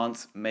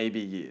 Months, maybe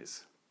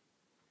years.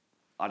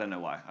 I don't know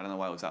why. I don't know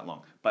why it was that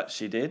long. But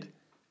she did,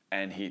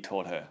 and he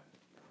taught her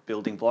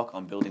building block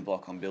on building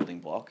block on building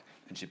block,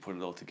 and she put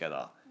it all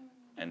together.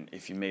 And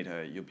if you meet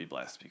her, you'll be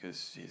blessed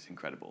because she's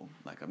incredible.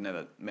 Like, I've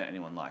never met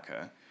anyone like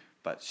her,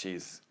 but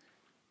she's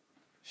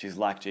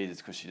like Jesus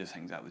because she just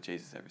hangs out with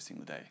Jesus every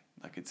single day.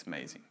 Like, it's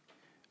amazing.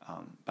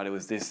 But it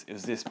was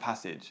this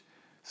passage.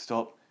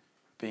 Stop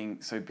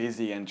being so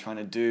busy and trying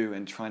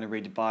to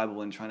read the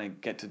Bible and trying to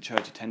get to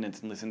church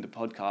attendance and listen to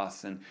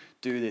podcasts and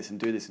do this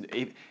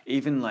and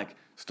even like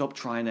stop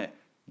trying to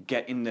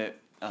get in a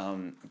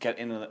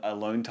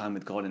alone time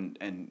with God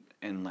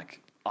and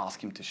like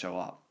ask him to show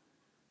up.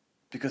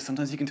 Because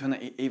sometimes you can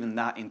turn even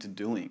that into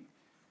doing.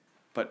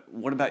 But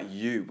what about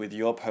you with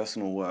your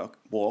personal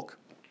walk?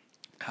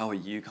 How are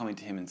you coming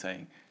to him and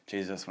saying,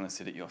 Jesus, I just want to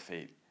sit at your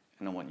feet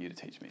and I want you to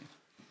teach me?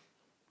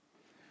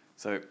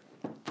 So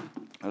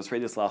I'll just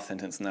read this last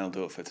sentence and then I'll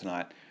do it for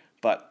tonight.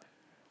 But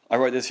I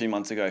wrote this a few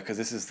months ago because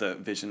this is the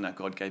vision that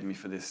God gave me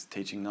for this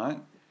teaching night,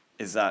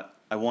 is that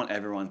I want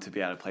everyone to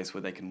be at a place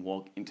where they can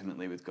walk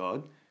intimately with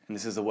God. And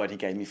this is the word he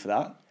gave me for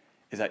that,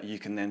 is that you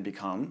can then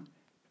become,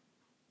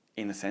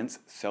 in a sense,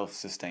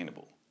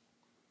 self-sustainable.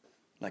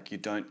 Like, you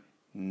don't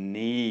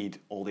need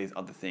all these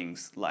other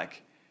things.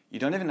 Like, you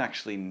don't even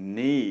actually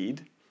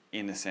need,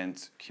 in a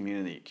sense,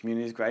 community.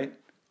 Community is great,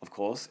 of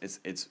course. It's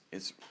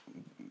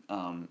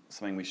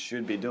something we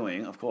should be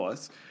doing, of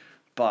course.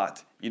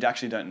 But you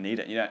actually don't need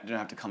it. You don't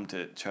have to come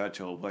to church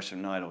or worship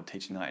night or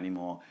teaching night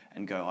anymore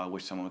and go, I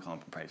wish someone would come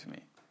up and pray for me.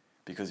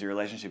 Because your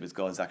relationship with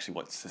God is actually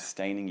what's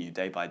sustaining you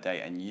day by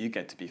day, and you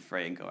get to be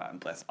free and go out and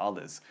bless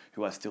others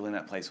who are still in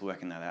that place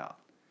working that out.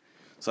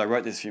 So I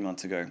wrote this a few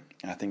months ago,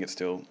 and I think it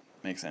still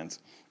makes sense.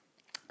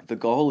 The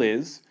goal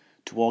is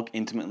to walk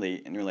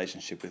intimately in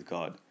relationship with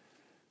God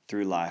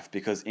through life,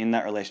 because in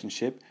that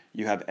relationship,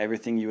 you have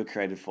everything you were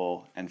created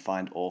for and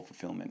find all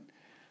fulfillment.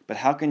 But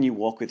how can you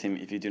walk with him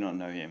if you do not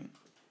know him?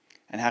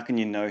 And how can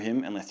you know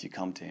him unless you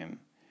come to him?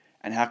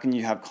 And how can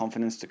you have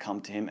confidence to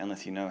come to him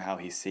unless you know how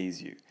he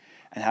sees you?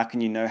 And how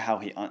can you know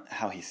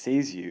how he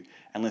sees you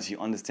unless you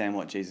understand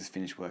what Jesus'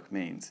 finished work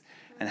means?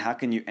 And how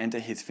can you enter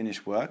his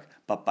finished work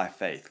but by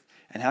faith?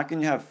 And how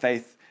can you have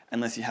faith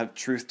unless you have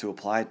truth to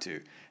apply to?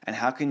 And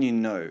how can you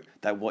know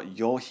that what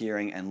you're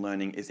hearing and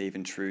learning is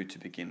even true to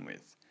begin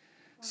with?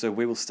 So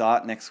we will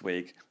start next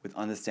week with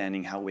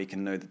understanding how we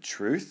can know the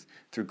truth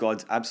through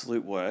God's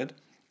absolute word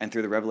and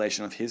through the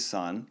revelation of his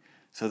Son,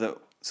 so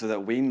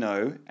that we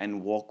know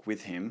and walk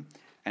with him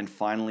and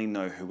finally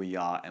know who we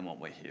are and what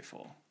we're here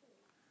for.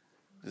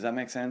 Does that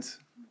make sense?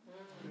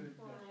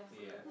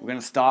 Yeah. We're going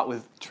to start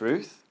with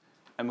truth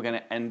and we're going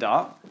to end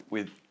up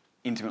with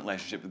intimate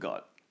relationship with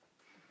God.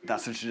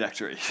 That's the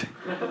trajectory.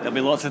 There'll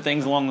be lots of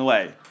things along the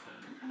way.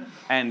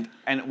 And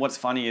what's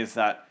funny is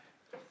that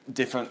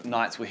different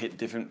nights will hit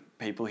different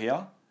people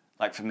here.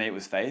 Like for me it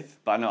was faith,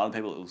 but I know other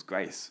people it was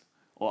grace,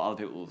 or other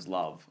people it was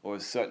love, or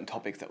certain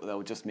topics that they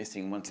were just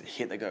missing. Once it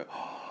hit, they go,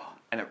 oh.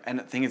 And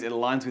the thing is, it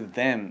aligns with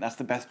them. That's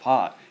the best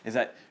part, is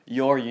that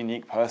you're a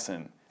unique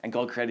person and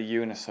God created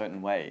you in a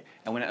certain way.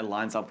 And when it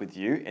aligns up with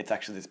you, it's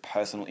actually this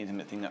personal,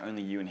 intimate thing that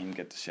only you and him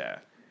get to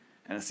share.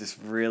 And it's this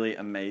really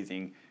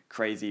amazing,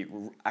 crazy,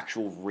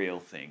 actual real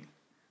thing.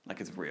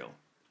 Like, it's real.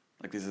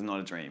 Like, this is not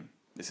a dream.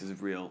 This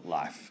is real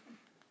life.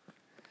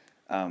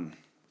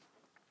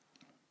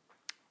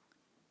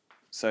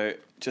 So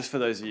just for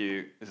those of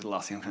you, this is the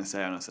last thing I'm going to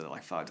say, I know I said it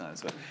like 5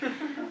 times, but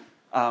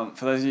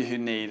for those of you who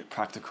need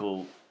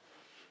practical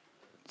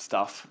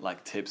stuff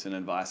like tips and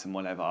advice and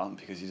whatever,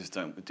 because you just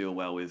don't deal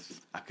well with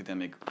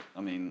academic,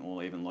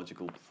 or even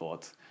logical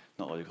thoughts,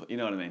 not logical, you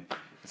know what I mean?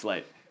 It's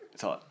late,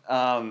 it's hot.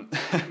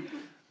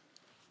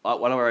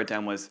 What I wrote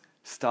down was,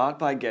 start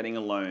by getting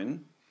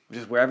alone, which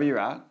is wherever you're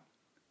at,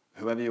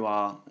 whoever you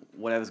are,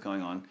 whatever's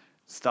going on,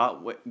 Start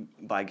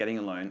by getting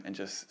alone and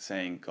just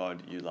saying,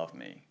 God, you love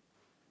me.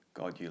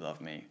 God, you love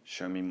me.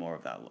 Show me more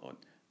of that, Lord.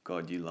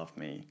 God, you love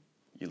me.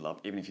 You love,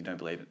 even if you don't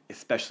believe it,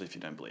 especially if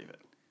you don't believe it.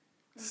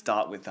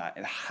 Start with that.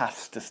 It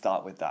has to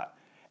start with that.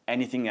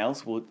 Anything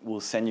else will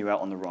send you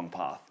out on the wrong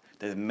path.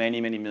 There's many,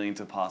 many millions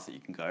of paths that you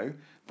can go,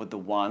 but the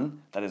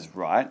one that is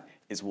right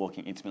is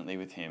walking intimately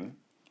with him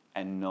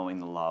and knowing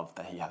the love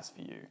that he has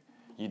for you.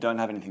 You don't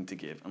have anything to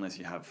give unless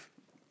you have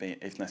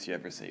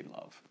received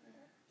love.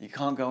 You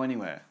can't go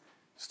anywhere.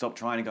 Stop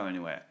trying to go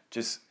anywhere.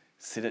 Just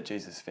sit at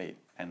Jesus' feet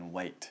and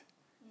wait.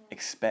 Yeah.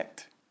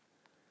 Expect.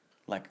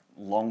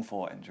 Long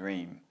for and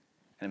dream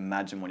and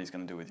imagine what he's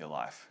going to do with your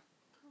life.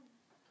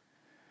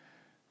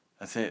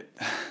 That's it.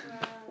 Wow.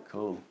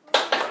 Cool.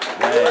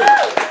 Yay.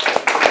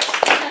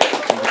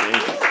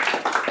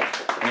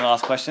 Any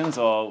last questions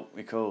or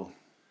we cool?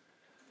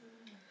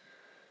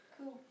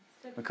 Cool.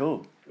 We're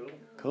cool.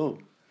 Cool.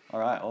 All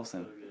right,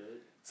 awesome.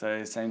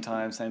 So same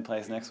time, same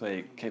place next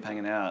week. Keep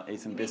hanging out. Eat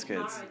some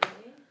biscuits.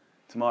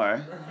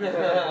 Tomorrow?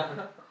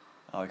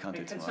 Oh, we can't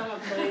do tomorrow. Can someone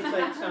please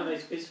eat some of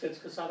these biscuits,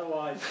 because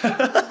otherwise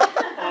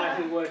I,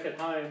 who work at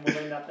home, will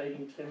end up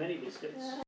eating too many biscuits.